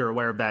know you're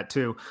aware of that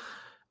too.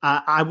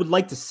 I would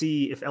like to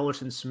see if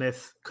Ellerson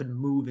Smith could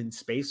move in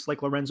space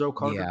like Lorenzo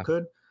Carter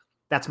could.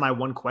 That's my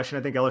one question.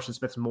 I think Ellerson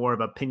Smith's more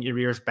of a pin your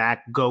ears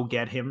back, go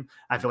get him.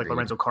 I feel like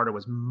Lorenzo Carter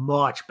was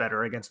much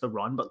better against the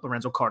run, but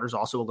Lorenzo Carter's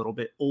also a little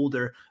bit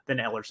older than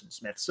Ellerson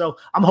Smith. So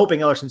I'm hoping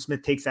Ellerson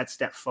Smith takes that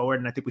step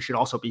forward, and I think we should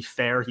also be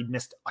fair. He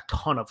missed a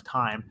ton of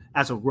time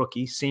as a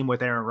rookie. Same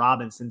with Aaron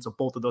Robinson. So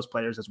both of those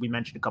players, as we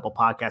mentioned a couple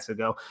podcasts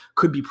ago,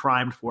 could be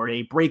primed for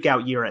a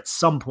breakout year at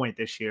some point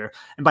this year.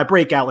 And by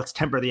breakout, let's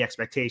temper the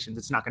expectations.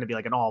 It's not going to be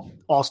like an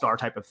all-star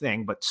type of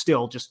thing, but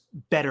still just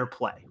better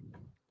play.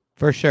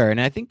 For sure. And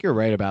I think you're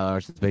right about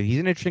Ellerson Smith. He's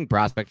an interesting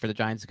prospect for the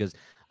Giants because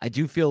I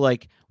do feel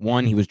like,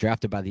 one, he was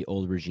drafted by the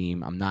old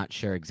regime. I'm not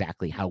sure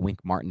exactly how Wink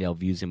Martindale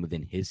views him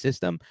within his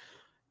system.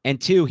 And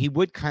 2, he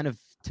would kind of,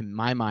 to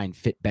my mind,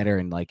 fit better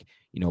in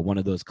one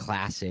of those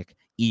classic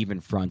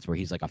even fronts where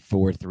he's like a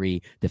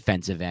 4-3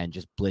 defensive end,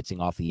 just blitzing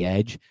off the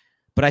edge.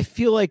 But I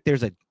feel like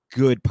there's a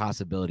good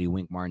possibility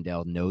Wink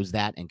Martindale knows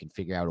that and can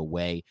figure out a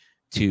way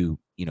to,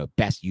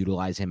 best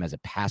utilize him as a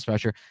pass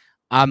rusher.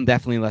 I'm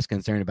definitely less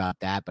concerned about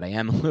that, but I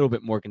am a little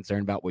bit more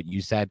concerned about what you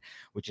said,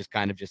 which is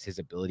kind of just his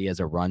ability as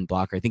a run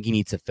blocker. I think he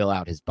needs to fill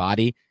out his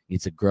body,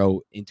 needs to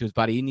grow into his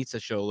body. He needs to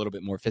show a little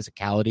bit more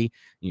physicality,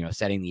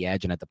 setting the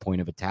edge and at the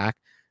point of attack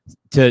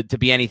to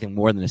be anything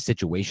more than a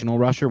situational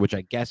rusher, which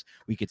I guess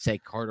we could say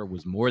Carter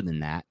was more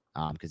than that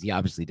because he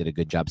obviously did a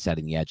good job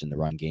setting the edge in the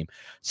run game.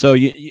 So,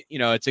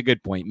 it's a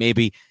good point.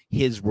 Maybe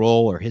his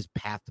role or his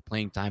path to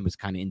playing time was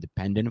kind of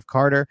independent of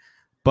Carter,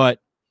 but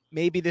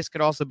maybe this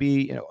could also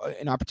be,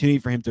 an opportunity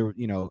for him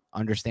to,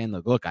 understand,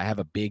 look, I have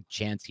a big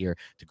chance here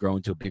to grow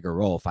into a bigger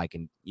role if I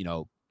can,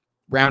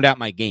 round out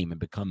my game and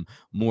become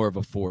more of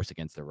a force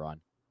against the run.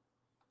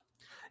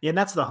 Yeah, and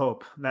that's the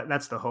hope.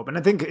 That's the hope. And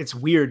I think it's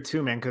weird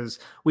too, man, because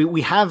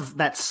we have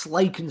that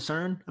slight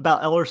concern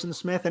about Ellerson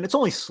Smith, and it's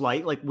only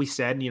slight. Like we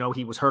said,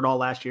 he was hurt all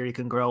last year. He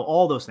can grow,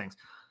 all those things.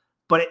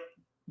 But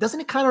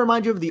doesn't it kind of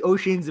remind you of the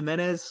Oshane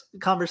Ximines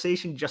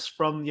conversation just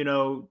from,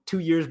 2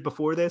 years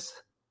before this?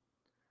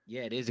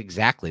 Yeah, it is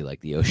exactly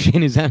like the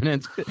Oshane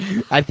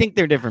Ximines. I think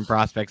they're different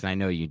prospects, and I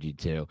know you do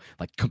too.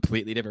 Like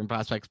completely different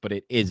prospects, but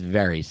it is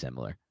very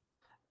similar.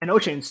 And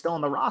Oshane's still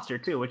on the roster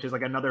too, which is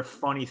like another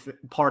funny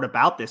part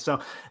about this. So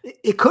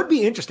it could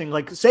be interesting.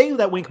 Like, say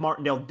that Wink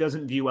Martindale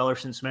doesn't view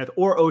Ellerson Smith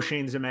or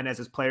Oshane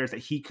Ximines as players that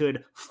he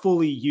could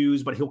fully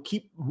use, but he'll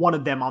keep one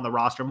of them on the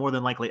roster, more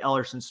than likely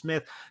Ellerson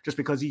Smith, just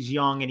because he's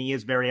young and he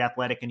is very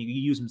athletic and you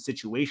use him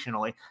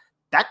situationally.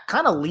 That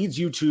kind of leads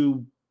you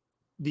to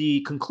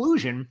the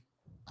conclusion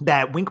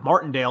that Wink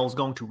Martindale is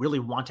going to really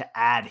want to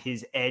add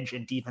his edge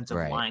and defensive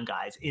line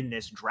guys in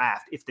this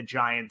draft if the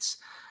Giants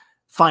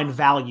find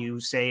value,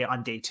 say,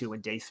 on day 2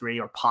 and day 3,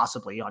 or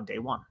possibly on day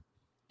 1.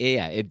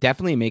 Yeah, it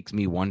definitely makes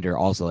me wonder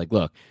also, like,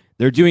 look,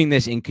 they're doing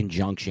this in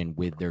conjunction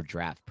with their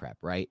draft prep,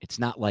 right? It's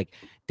not like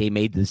they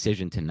made the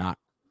decision to not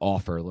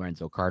offer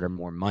Lorenzo Carter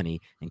more money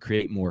and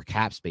create more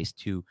cap space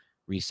to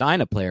re-sign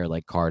a player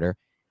like Carter,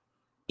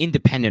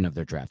 independent of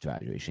their draft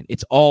evaluation.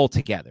 It's all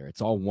together.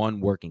 It's all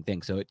one working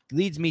thing. So it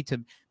leads me to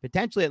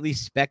potentially at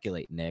least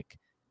speculate, Nick,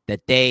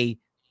 that they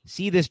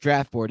see this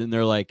draft board and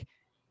they're like,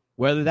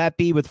 whether that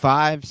be with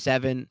 5,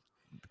 7,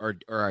 or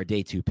our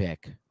day 2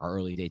 pick, our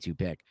early day 2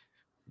 pick,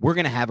 we're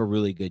going to have a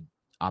really good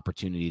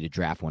opportunity to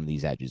draft one of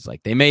these edges.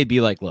 Like, they may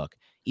be like, look,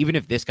 even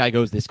if this guy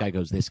goes, this guy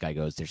goes, this guy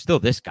goes, there's still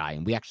this guy,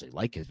 and we actually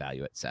like his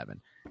value at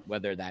 7,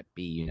 whether that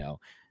be,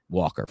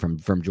 Walker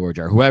from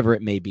Georgia or whoever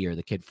it may be, or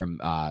the kid from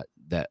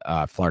the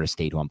Florida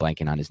State who I'm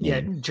blanking on his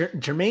name. Yeah,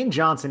 Jermaine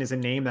Johnson is a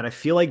name that I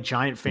feel like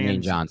Giant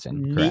fans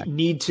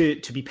need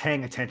to be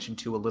paying attention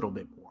to a little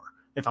bit more,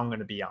 if I'm going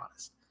to be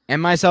honest.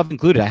 And myself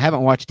included. I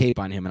haven't watched tape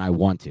on him, and I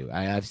want to.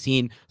 I've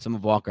seen some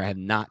of Walker. I have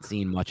not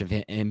seen much of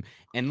him.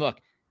 And look,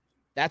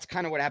 that's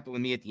kind of what happened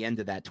with me at the end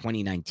of that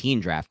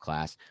 2019 draft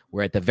class,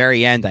 where at the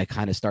very end, I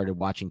kind of started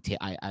watching.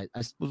 I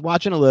was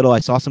watching a little. I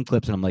saw some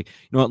clips, and I'm like,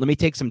 you know what? Let me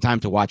take some time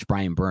to watch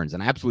Brian Burns.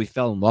 And I absolutely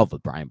fell in love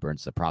with Brian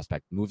Burns, the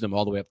prospect. Moved him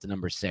all the way up to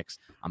number 6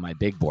 on my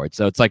big board.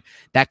 So it's like,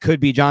 that could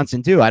be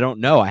Johnson too. I don't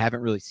know. I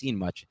haven't really seen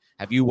much.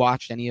 Have you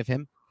watched any of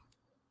him?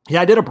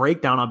 Yeah, I did a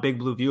breakdown on Big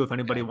Blue View if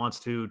anybody wants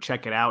to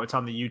check it out. It's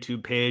on the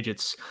YouTube page.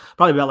 It's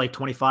probably about like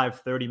 25,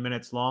 30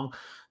 minutes long.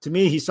 To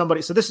me, he's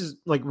somebody. So this is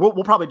like,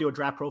 we'll probably do a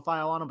draft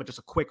profile on him, but just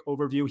a quick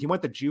overview. He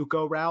went the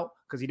JUCO route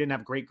because he didn't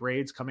have great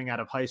grades coming out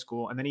of high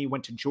school. And then he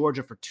went to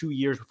Georgia for 2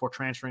 years before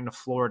transferring to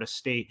Florida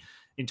State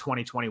in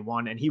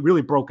 2021. And he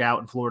really broke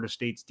out in Florida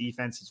State's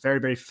defense. He's very,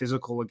 very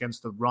physical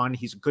against the run.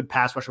 He's a good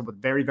pass rusher with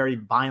very, very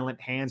violent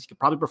hands. He could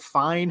probably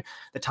refine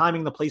the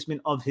timing, the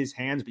placement of his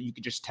hands, but you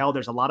could just tell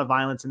there's a lot of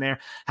violence in there.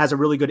 Has a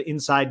really good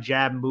inside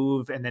jab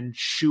move and then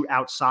shoot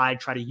outside,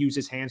 try to use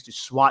his hands to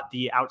swat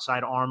the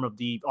outside arm of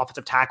the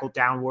offensive tackle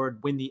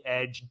downward, win the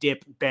edge,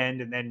 dip,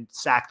 bend, and then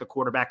sack the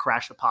quarterback,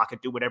 crash the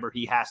pocket, do whatever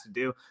he has to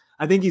do.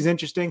 I think he's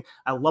interesting.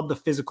 I love the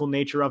physical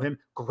nature of him.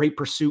 Great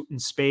pursuit in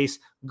space,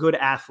 good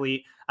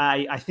athlete.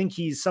 I think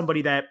he's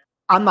somebody that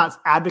I'm not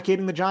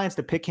advocating the Giants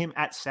to pick him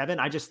at 7.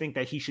 I just think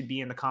that he should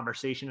be in the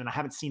conversation, and I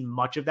haven't seen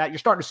much of that. You're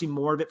starting to see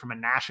more of it from a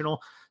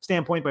national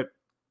standpoint, but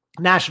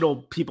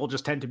national people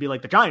just tend to be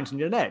like, the Giants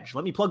need an edge.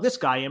 Let me plug this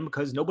guy in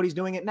because nobody's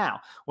doing it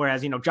now.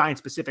 Whereas,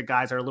 Giant-specific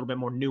guys are a little bit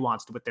more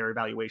nuanced with their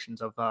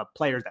evaluations of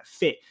players that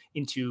fit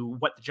into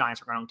what the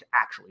Giants are going to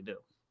actually do.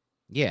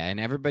 Yeah,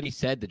 and everybody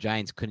said the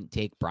Giants couldn't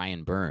take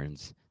Brian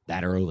Burns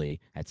that early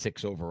at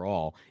 6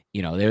 overall.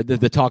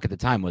 The talk at the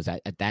time was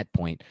at that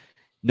point,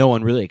 no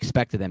one really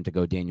expected them to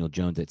go Daniel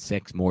Jones at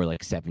 6, more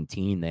like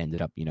 17. They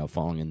ended up,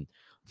 falling in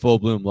full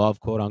bloom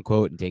love, quote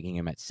unquote, and taking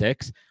him at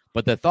 6.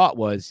 But the thought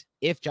was,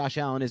 if Josh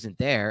Allen isn't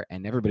there,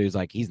 and everybody was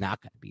like, he's not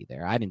going to be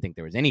there. I didn't think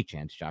there was any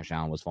chance Josh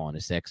Allen was falling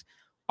to 6.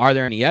 Are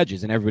there any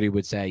edges? And everybody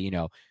would say,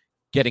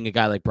 getting a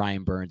guy like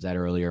Brian Burns that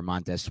earlier,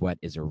 Montez Sweat,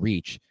 is a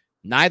reach.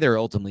 Neither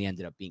ultimately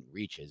ended up being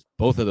reaches.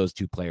 Both of those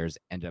two players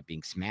ended up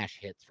being smash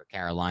hits for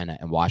Carolina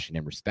and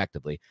Washington,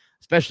 respectively,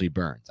 especially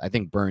Burns. I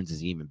think Burns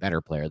is an even better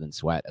player than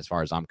Sweat, as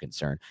far as I'm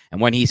concerned. And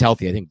when he's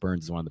healthy, I think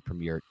Burns is one of the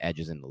premier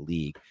edges in the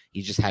league.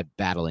 He's just had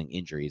battling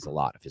injuries a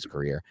lot of his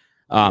career.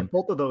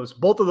 Both of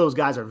those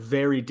guys are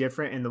very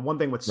different. And the one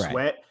thing with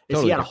Sweat is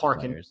totally he had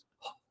a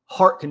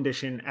heart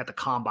condition at the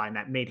combine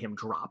that made him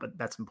drop.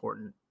 That's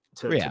important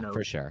to know.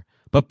 For sure.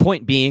 But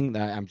point being,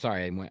 I'm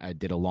sorry, I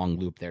did a long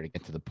loop there to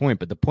get to the point.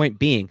 But the point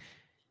being,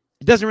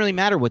 it doesn't really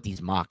matter what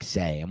these mocks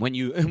say. And when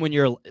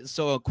you're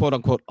so quote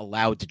unquote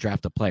allowed to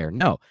draft a player,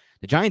 no,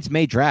 the Giants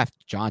may draft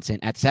Johnson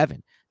at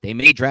 7. They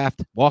may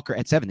draft Walker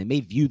at 7. They may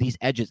view these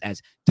edges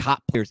as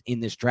top players in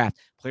this draft,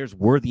 players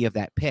worthy of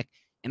that pick.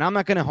 And I'm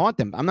not going to haunt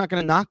them. I'm not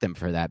going to knock them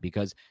for that,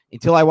 because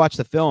until I watch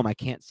the film, I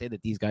can't say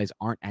that these guys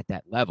aren't at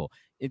that level.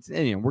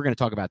 We're going to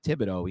talk about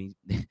Thibodeau.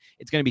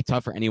 It's going to be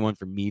tough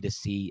for me to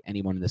see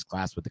anyone in this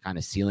class with the kind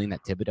of ceiling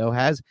that Thibodeau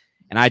has.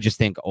 And I just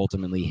think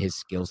ultimately his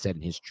skill set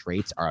and his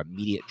traits are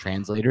immediate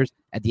translators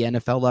at the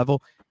NFL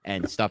level,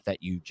 and stuff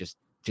that you just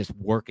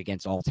work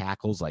against all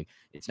tackles. Like,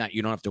 it's not,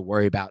 you don't have to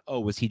worry about,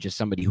 was he just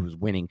somebody who was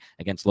winning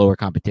against lower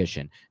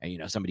competition,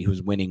 and somebody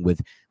who's winning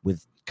with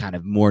kind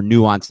of more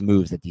nuanced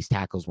moves that these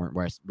tackles weren't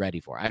ready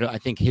for. I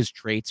think his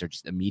traits are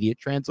just immediate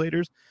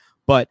translators,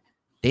 but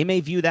they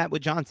may view that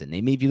with Johnson.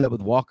 They may view that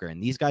with Walker,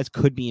 and these guys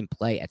could be in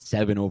play at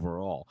 7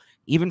 overall,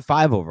 even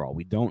 5 overall.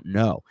 We don't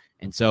know.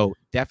 And so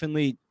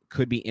definitely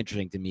could be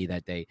interesting to me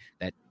that they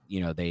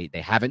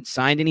haven't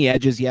signed any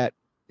edges yet.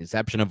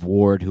 Exception of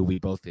Ward, who we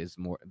both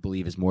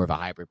believe is more of a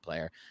hybrid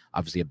player,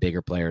 obviously a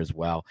bigger player as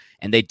well.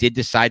 And they did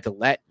decide to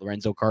let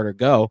Lorenzo Carter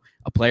go,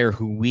 a player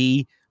who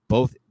we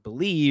both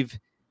believe,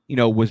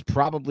 was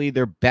probably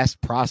their best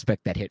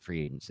prospect that hit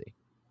free agency.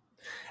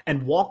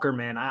 And Walker,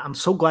 man, I'm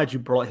so glad you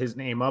brought his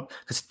name up,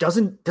 because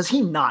does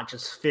he not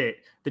just fit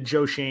the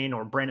Joe Schoen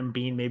or Brandon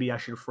Beane, maybe I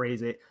should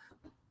phrase it,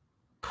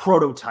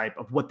 prototype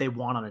of what they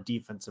want on a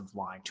defensive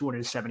line?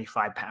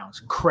 275 pounds,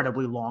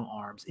 incredibly long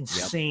arms,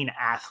 insane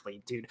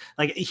athlete, dude.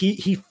 Like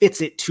he fits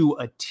it to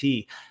a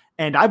T.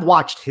 And I've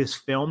watched his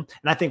film,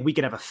 and I think we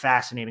could have a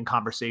fascinating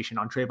conversation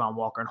on Travon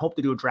Walker and hope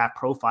to do a draft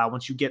profile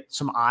once you get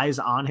some eyes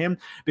on him,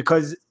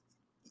 because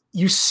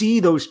you see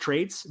those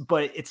traits,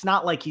 but it's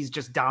not like he's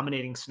just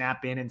dominating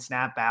snap in and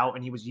snap out,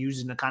 and he was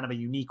used in a kind of a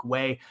unique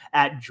way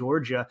at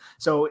Georgia.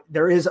 So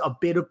there is a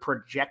bit of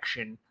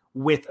projection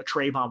with a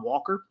Travon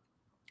Walker.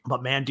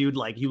 But man, dude,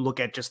 like you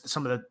look at just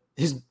some of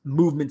his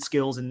movement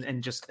skills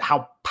and just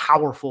how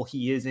powerful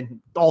he is and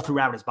all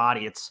throughout his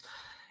body. It's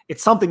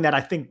something that I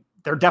think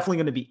they're definitely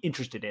going to be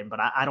interested in, but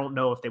I don't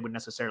know if they would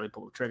necessarily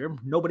pull the trigger.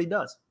 Nobody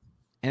does.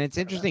 And it's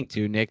interesting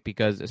too, Nick,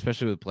 because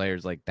especially with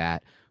players like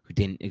that who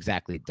didn't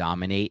exactly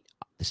dominate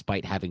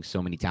despite having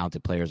so many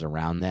talented players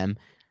around them,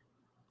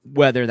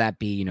 whether that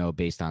be, you know,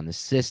 based on the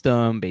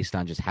system, based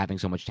on just having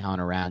so much talent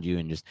around you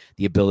and just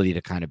the ability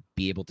to kind of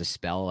be able to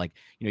spell, like,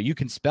 you know, you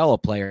can spell a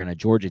player in a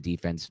Georgia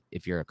defense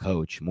if you're a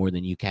coach more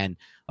than you can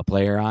a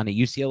player on a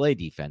UCLA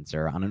defense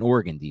or on an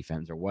Oregon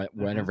defense or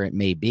whatever it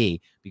may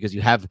be, because you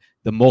have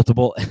the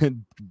multiple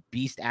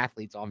beast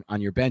athletes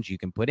on your bench you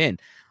can put in.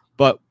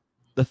 But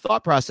the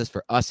thought process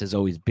for us has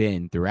always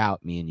been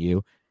throughout, me and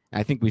you, and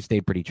I think we've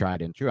stayed pretty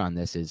tried and true on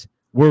this, is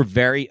we're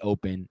very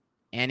open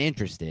and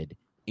interested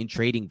in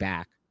trading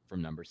back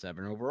from number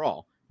 7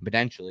 overall,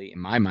 potentially, in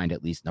my mind,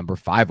 at least number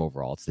 5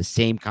 overall. It's the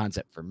same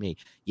concept for me.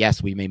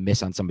 Yes, we may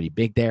miss on somebody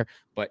big there,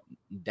 but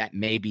that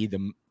may be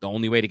the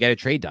only way to get a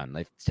trade done.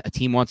 If a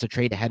team wants to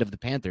trade ahead of the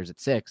Panthers at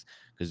 6,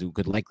 because who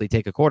could likely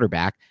take a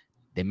quarterback,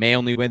 the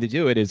only way to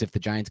do it is if the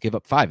Giants give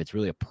up 5. It's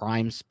really a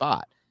prime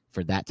spot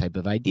for that type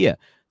of idea.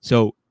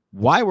 So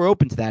why we're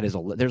open to that is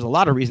there's a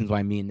lot of reasons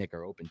why me and Nick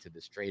are open to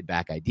this trade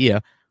back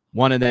idea.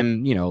 One of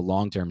them, you know,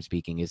 long-term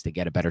speaking, is to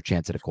get a better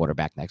chance at a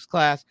quarterback next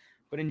class.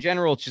 But in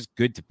general, it's just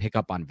good to pick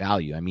up on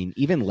value. I mean,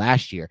 even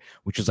last year,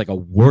 which was like a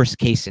worst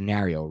case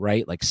scenario,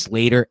 right? Like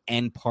Slater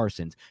and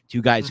Parsons,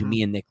 2 guys who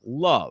me and Nick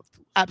loved,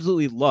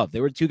 absolutely loved.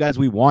 They were 2 guys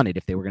we wanted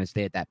if they were going to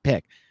stay at that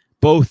pick.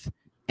 Both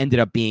ended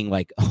up being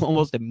like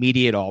almost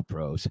immediate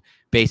all-pros,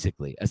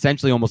 basically.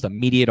 Essentially almost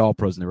immediate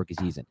all-pros in the rookie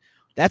season.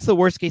 That's the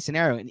worst case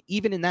scenario. And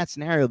even in that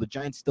scenario, the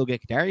Giants still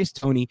get Kadarius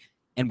Toney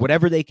and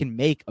whatever they can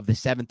make of the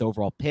 7th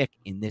overall pick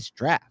in this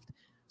draft.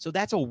 So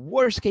that's a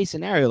worst case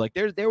scenario. Like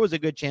there was a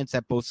good chance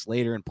that both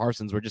Slater and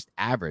Parsons were just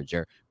average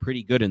or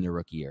pretty good in their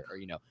rookie year, or,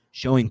 you know,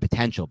 showing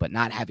potential, but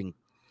not having,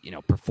 you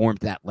know, performed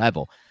to that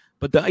level.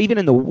 But even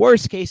in the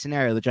worst case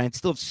scenario, the Giants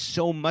still have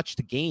so much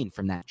to gain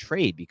from that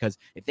trade, because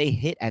if they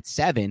hit at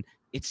 7,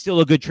 it's still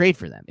a good trade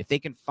for them. If they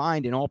can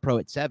find an all-pro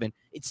at 7,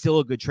 it's still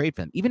a good trade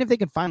for them. Even if they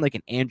can find like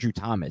an Andrew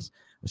Thomas,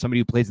 or somebody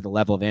who plays at the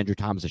level of Andrew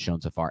Thomas has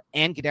shown so far,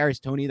 and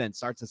Kadarius Toney then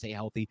starts to stay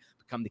healthy,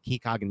 become the key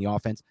cog in the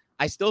offense,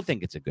 I still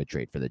think it's a good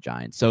trade for the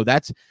Giants. So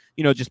that's,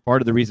 you know, just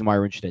part of the reason why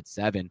we're interested at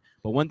 7.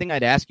 But one thing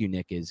I'd ask you,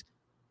 Nick, is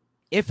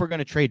if we're going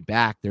to trade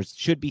back, there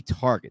should be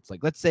targets.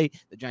 Like, let's say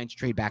the Giants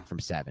trade back from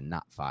 7,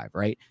 not 5,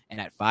 right?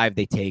 And at 5,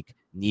 they take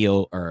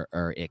Neal or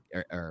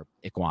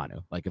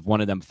Ekwonu, like if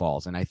one of them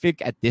falls. And I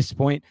think at this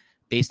point,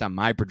 based on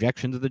my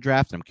projections of the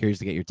draft, and I'm curious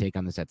to get your take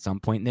on this at some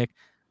point, Nick,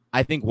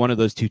 I think one of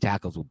those 2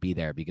 tackles will be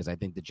there, because I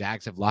think the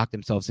Jags have locked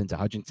themselves into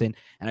Hutchinson,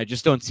 and I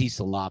just don't see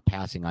Salah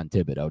passing on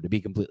Thibodeau, to be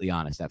completely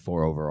honest, at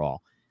 4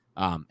 overall.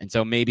 And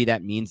so maybe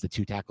that means the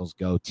 2 tackles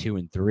go 2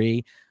 and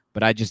 3,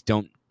 but I just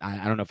don't.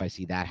 I don't know if I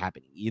see that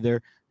happening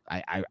either.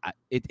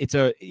 It's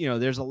a, you know,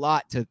 there's a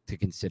lot to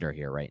consider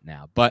here right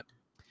now. But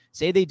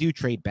say they do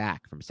trade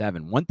back from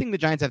 7. One thing the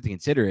Giants have to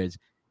consider is,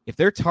 if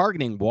they're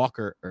targeting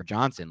Walker or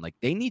Johnson, like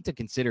they need to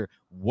consider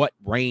what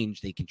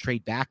range they can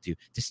trade back to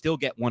still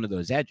get one of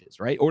those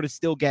edges, right? Or to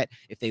still get,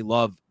 if they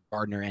love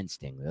Gardner and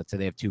Sting, let's say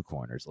they have 2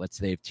 corners, let's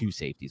say they have 2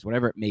 safeties,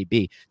 whatever it may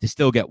be, to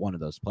still get one of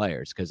those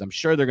players. Because I'm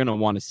sure they're going to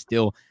want to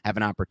still have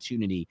an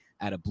opportunity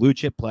at a blue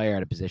chip player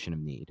at a position of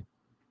need.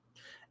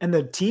 And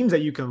the teams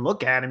that you can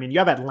look at, I mean, you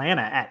have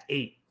Atlanta at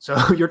 8. So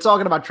you're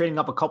talking about trading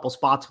up a couple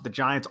spots with the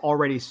Giants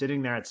already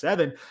sitting there at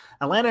 7.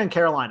 Atlanta and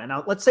Carolina.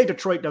 Now, let's say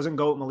Detroit doesn't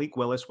go with Malik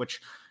Willis,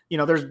 which, you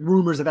know, there's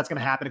rumors that that's going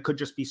to happen. It could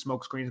just be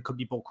smoke screens. It could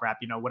be bull crap,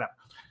 you know, whatever.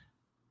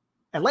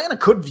 Atlanta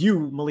could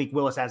view Malik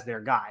Willis as their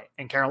guy,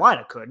 and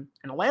Carolina could.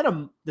 And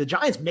Atlanta, the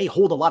Giants may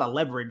hold a lot of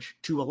leverage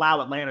to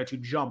allow Atlanta to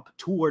jump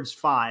towards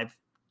 5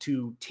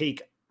 to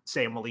take,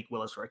 say, Malik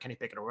Willis or a Kenny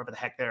Pickett or whoever the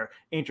heck they're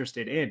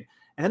interested in.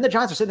 And then the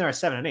Giants are sitting there at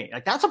 7 and 8.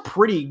 Like, that's a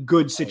pretty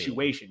good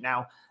situation.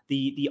 Now,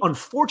 the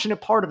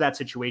unfortunate part of that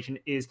situation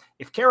is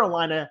if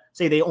Carolina,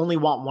 say they only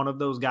want one of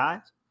those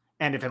guys,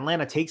 and if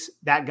Atlanta takes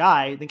that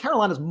guy, then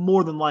Carolina's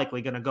more than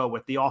likely going to go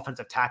with the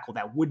offensive tackle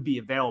that would be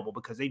available,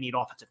 because they need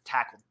offensive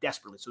tackle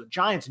desperately. So the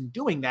Giants, in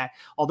doing that,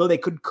 although they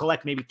could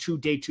collect maybe 2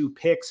 day 2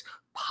 picks,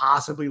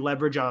 possibly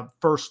leverage a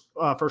first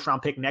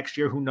round pick next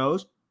year, who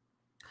knows?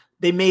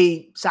 They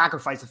may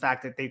sacrifice the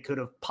fact that they could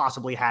have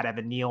possibly had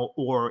Evan Neal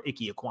or Ike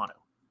Ekwonu.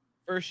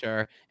 For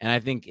sure. And I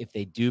think if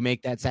they do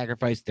make that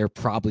sacrifice, they're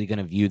probably going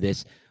to view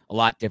this a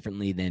lot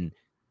differently than,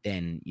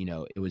 you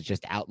know, it was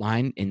just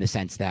outlined, in the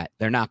sense that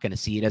they're not going to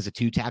see it as a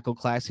 2 tackle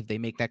class. If they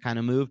make that kind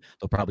of move,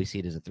 they'll probably see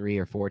it as a 3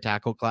 or 4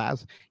 tackle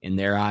class in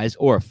their eyes,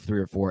 or a 3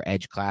 or 4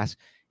 edge class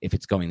if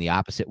it's going the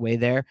opposite way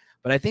there.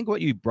 But I think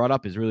what you brought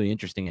up is really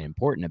interesting and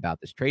important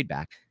about this trade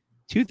back.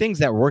 two things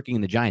that were working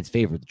in the Giants'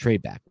 favor with the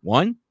trade back.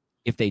 One,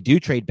 if they do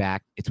trade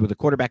back, it's with a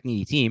quarterback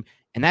needy team.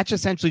 And that's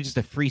essentially just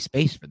a free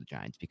space for the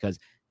Giants because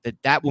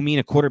that will mean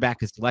a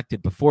quarterback is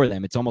selected before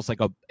them. It's almost like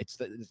it's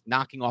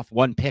knocking off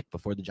one pick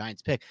before the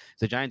Giants pick.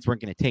 So the Giants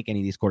weren't going to take any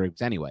of these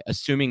quarterbacks anyway,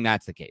 assuming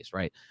that's the case,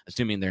 right?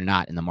 Assuming they're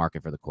not in the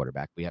market for the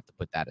quarterback. We have to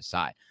put that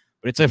aside.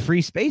 But it's a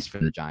free space for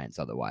the Giants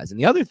otherwise. And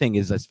the other thing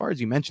is, as far as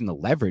you mentioned, the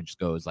leverage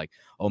goes like,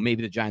 oh,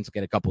 maybe the Giants will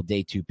get a couple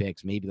day 2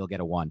 picks. Maybe they'll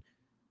get a 1.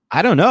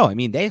 I don't know. I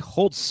mean, they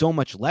hold so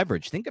much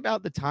leverage. Think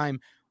about the time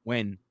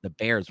when the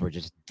Bears were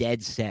just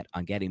dead set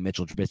on getting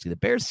Mitchell Trubisky. The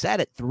Bears sat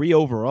at 3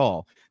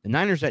 overall. The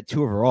Niners at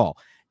 2 overall.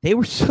 They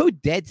were so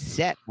dead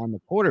set on the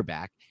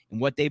quarterback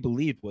and what they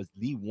believed was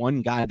the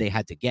one guy they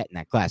had to get in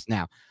that class.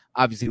 Now,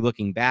 obviously,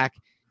 looking back,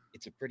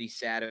 it's a pretty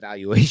sad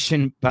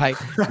evaluation by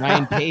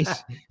Ryan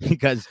Pace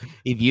because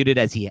he viewed it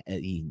as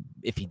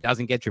if he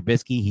doesn't get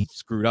Trubisky, he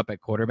screwed up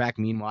at quarterback.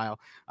 Meanwhile,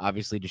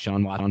 obviously,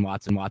 Deshaun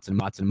Watson.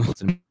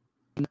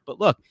 But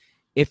look,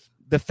 if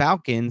the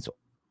Falcons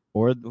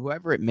or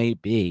whoever it may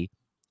be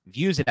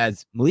views it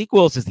as Malik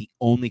Willis is the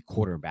only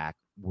quarterback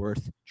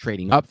worth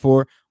trading up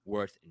for,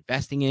 worth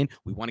investing in.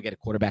 We want to get a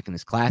quarterback in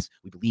this class.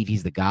 We believe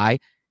he's the guy.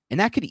 And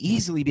that could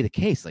easily be the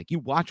case. Like you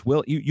watch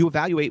you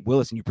evaluate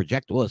Willis and you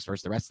project Willis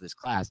versus the rest of this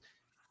class.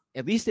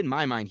 At least in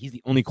my mind, he's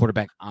the only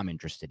quarterback I'm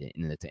interested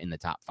in the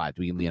top 5,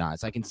 to be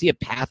honest. I can see a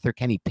path for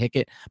Kenny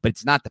Pickett, but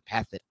it's not the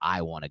path that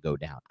I want to go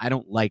down. I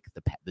don't like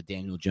the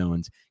Daniel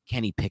Jones,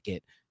 Kenny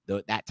Pickett,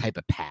 that type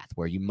of path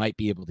where you might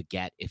be able to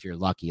get, if you're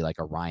lucky, like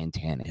a Ryan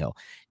Tannehill.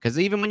 Because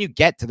even when you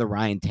get to the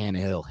Ryan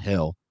Tannehill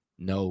hill,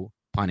 no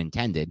pun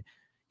intended,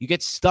 you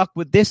get stuck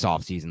with this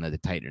offseason that the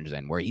Titans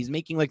in, where he's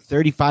making like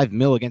 $35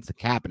 million against the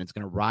cap, and it's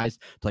going to rise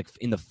to like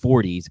in the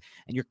 40s,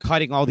 and you're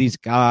cutting all these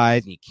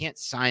guys, and you can't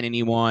sign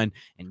anyone.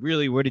 And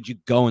really, where did you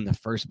go in the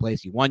first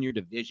place? You won your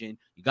division,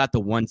 you got the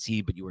 1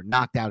 seed, but you were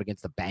knocked out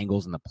against the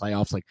Bengals in the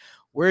playoffs. Like,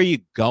 where are you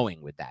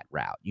going with that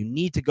route? You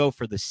need to go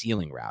for the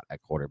ceiling route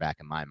at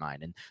quarterback, in my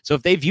mind. And so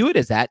if they view it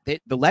as that,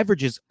 the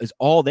leverage is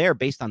all there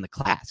based on the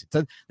class.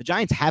 The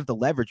Giants have the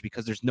leverage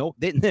because there's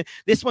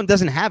this one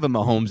doesn't have a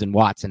Mahomes and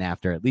Watson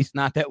after, at least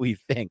not that we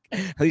think,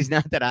 at least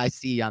not that I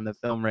see on the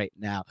film right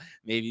now.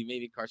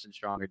 Maybe Carson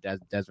Strong or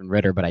Desmond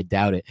Ridder, but I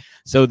doubt it.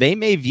 So they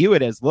may view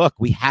it as, look,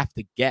 we have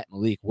to get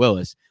Malik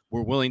Willis.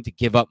 We're willing to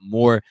give up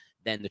more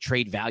than the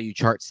trade value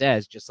chart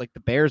says, just like the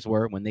Bears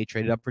were when they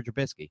traded up for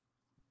Trubisky.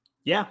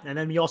 Yeah, and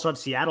then you also have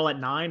Seattle at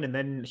 9, and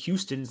then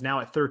Houston's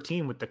now at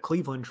 13 with the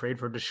Cleveland trade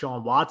for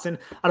Deshaun Watson.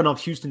 I don't know if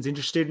Houston's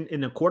interested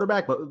in a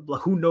quarterback, but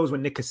who knows what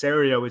Nick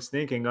Caserio is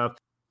thinking of.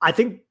 I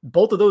think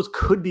both of those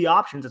could be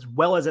options, as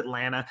well as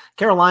Atlanta.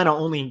 Carolina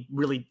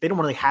they don't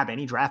really have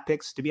any draft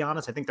picks, to be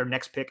honest. I think their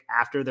next pick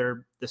after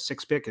the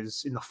 6th pick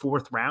is in the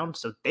 4th round,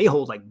 so they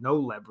hold like no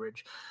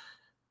leverage.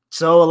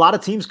 So a lot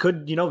of teams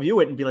could, view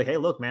it and be like, hey,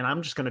 look, man,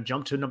 I'm just going to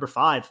jump to number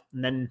 5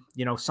 and then,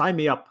 sign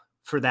me up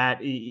for that.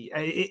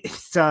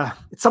 It's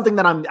something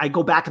that I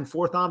go back and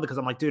forth on because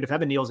I'm like, dude, if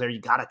Evan Neal's there, you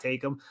got to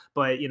take him.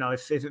 But,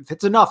 if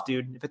it's enough,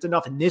 dude, if it's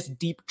enough in this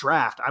deep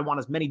draft, I want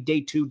as many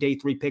day 2, day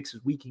 3 picks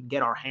as we can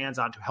get our hands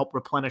on to help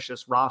replenish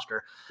this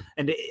roster.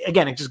 And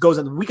again, it just goes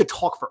in. We could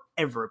talk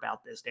forever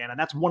about this, Dan. And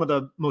that's one of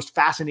the most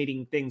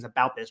fascinating things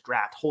about this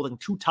draft, holding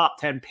 2 top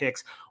 10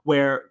 picks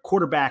where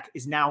quarterback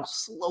is now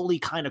slowly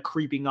kind of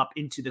creeping up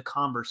into the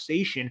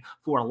conversation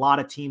for a lot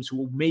of teams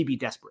who may be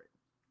desperate.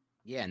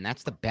 Yeah, and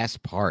that's the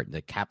best part,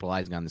 the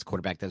capitalizing on this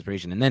quarterback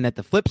desperation. And then at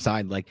the flip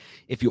side, like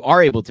if you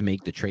are able to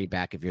make the trade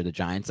back, if you're the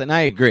Giants, and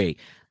I agree,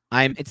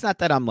 it's not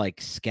that I'm like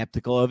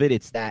skeptical of it.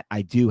 It's that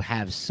I do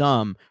have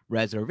some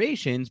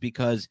reservations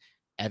because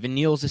Evan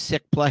Neal's a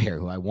sick player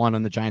who I want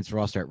on the Giants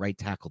roster at right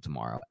tackle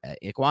tomorrow.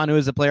 Ikwanu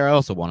is a player I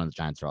also want on the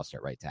Giants roster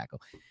at right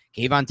tackle.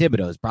 Kayvon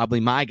Thibodeau is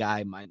probably my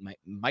guy,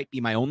 might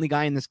be my only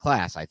guy in this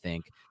class, I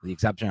think, with the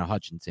exception of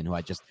Hutchinson, who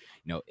I just,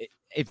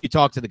 if you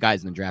talk to the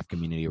guys in the draft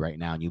community right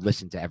now and you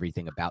listen to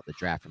everything about the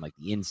draft from like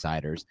the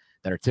insiders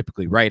that are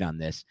typically right on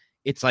this,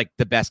 it's like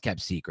the best kept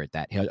secret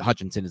that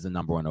Hutchinson is the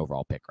number 1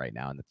 overall pick right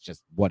now. And that's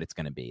just what it's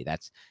going to be.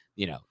 That's,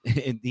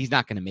 he's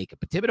not going to make it,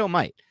 but Thibodeau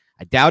might.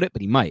 I doubt it,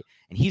 but he might.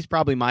 And he's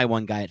probably my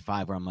one guy at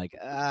 5 where I'm like,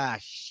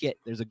 shit,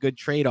 there's a good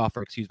trade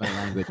offer, excuse my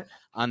language,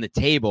 on the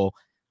table.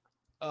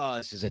 Oh,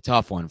 this is a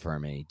tough one for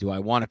me. Do I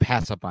want to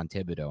pass up on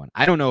Thibodeau? And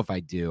I don't know if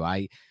I do.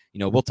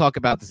 We'll talk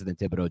about this in the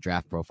Thibodeau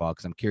draft profile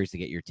because I'm curious to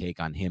get your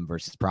take on him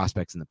versus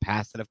prospects in the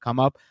past that have come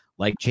up,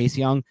 like Chase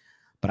Young.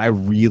 But I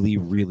really,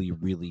 really,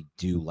 really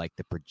do like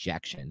the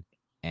projection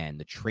and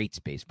the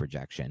traits-based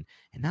projection.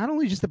 And not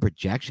only just the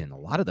projection, a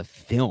lot of the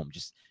film,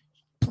 just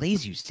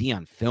plays you see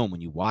on film when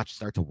you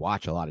start to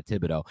watch a lot of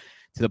Thibodeau,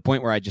 to the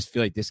point where I just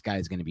feel like this guy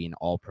is going to be an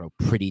all-pro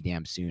pretty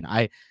damn soon.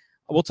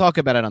 We'll talk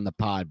about it on the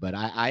pod, but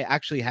I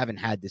actually haven't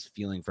had this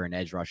feeling for an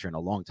edge rusher in a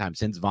long time,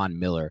 since Von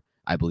Miller,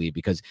 I believe,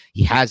 because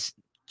he has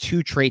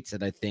 2 traits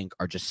that I think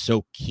are just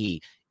so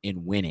key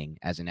in winning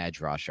as an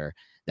edge rusher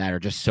that are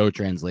just so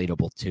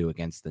translatable too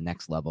against the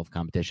next level of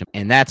competition.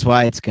 And that's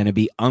why it's going to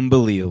be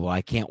unbelievable.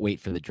 I can't wait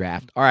for the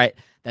draft. All right,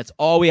 that's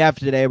all we have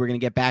for today. We're going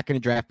to get back into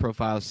draft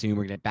profiles soon.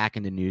 We're going to get back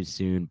into news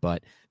soon.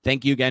 But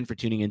thank you again for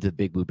tuning into the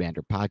Big Blue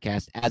Banter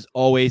podcast. As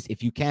always,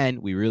 if you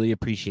can, we really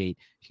appreciate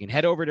you can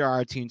head over to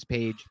our iTunes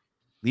page,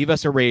 leave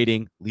us a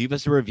rating, leave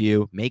us a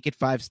review, make it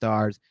 5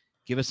 stars.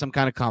 Give us some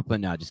kind of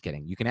compliment. No, just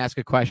kidding. You can ask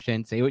a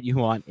question, say what you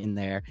want in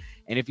there.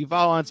 And if you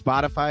follow on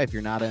Spotify, if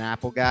you're not an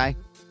Apple guy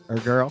or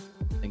girl,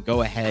 then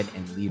go ahead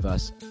and leave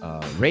us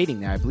a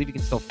rating there. I believe you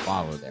can still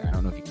follow there. I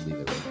don't know if you can leave a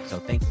rating. So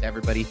thanks to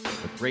everybody.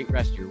 Have a great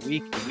rest of your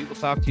week, and we will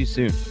talk to you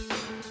soon.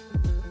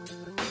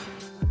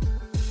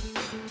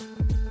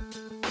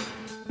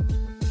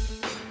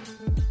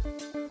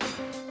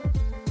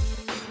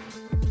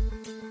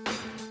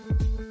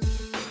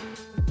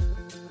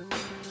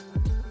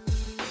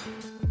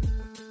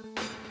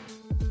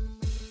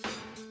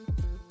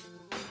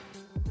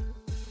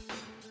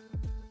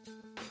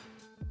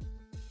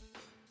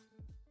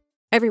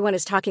 Everyone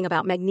is talking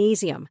about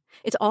magnesium.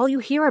 It's all you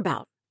hear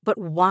about. But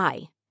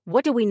why?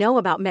 What do we know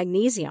about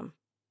magnesium?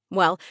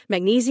 Well,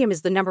 magnesium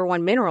is the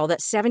 #1 mineral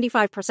that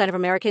 75% of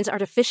Americans are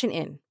deficient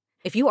in.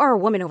 If you are a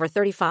woman over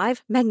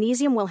 35,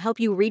 magnesium will help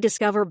you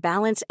rediscover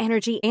balance,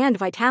 energy, and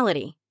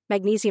vitality.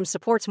 Magnesium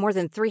supports more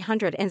than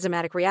 300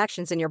 enzymatic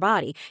reactions in your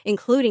body,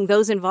 including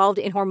those involved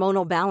in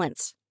hormonal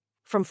balance.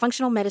 From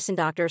functional medicine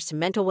doctors to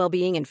mental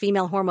well-being and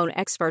female hormone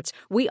experts,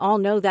 we all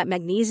know that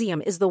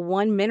magnesium is the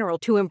one mineral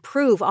to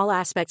improve all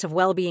aspects of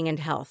well-being and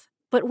health.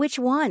 But which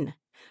one?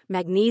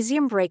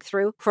 Magnesium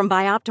Breakthrough from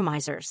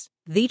Bioptimizers,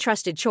 the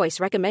trusted choice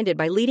recommended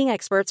by leading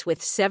experts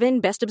with 7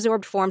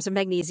 best-absorbed forms of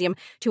magnesium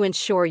to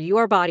ensure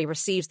your body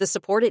receives the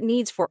support it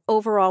needs for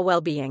overall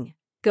well-being.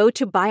 Go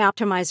to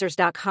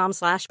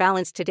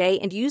bioptimizers.com/balance today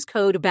and use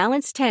code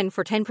BALANCE10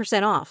 for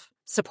 10% off.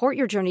 Support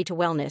your journey to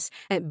wellness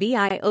at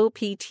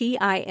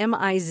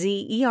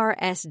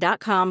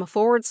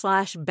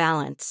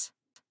bioptimizers.com/balance.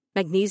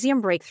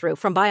 Magnesium Breakthrough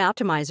from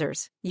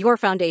Bioptimizers, your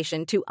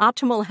foundation to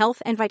optimal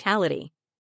health and vitality.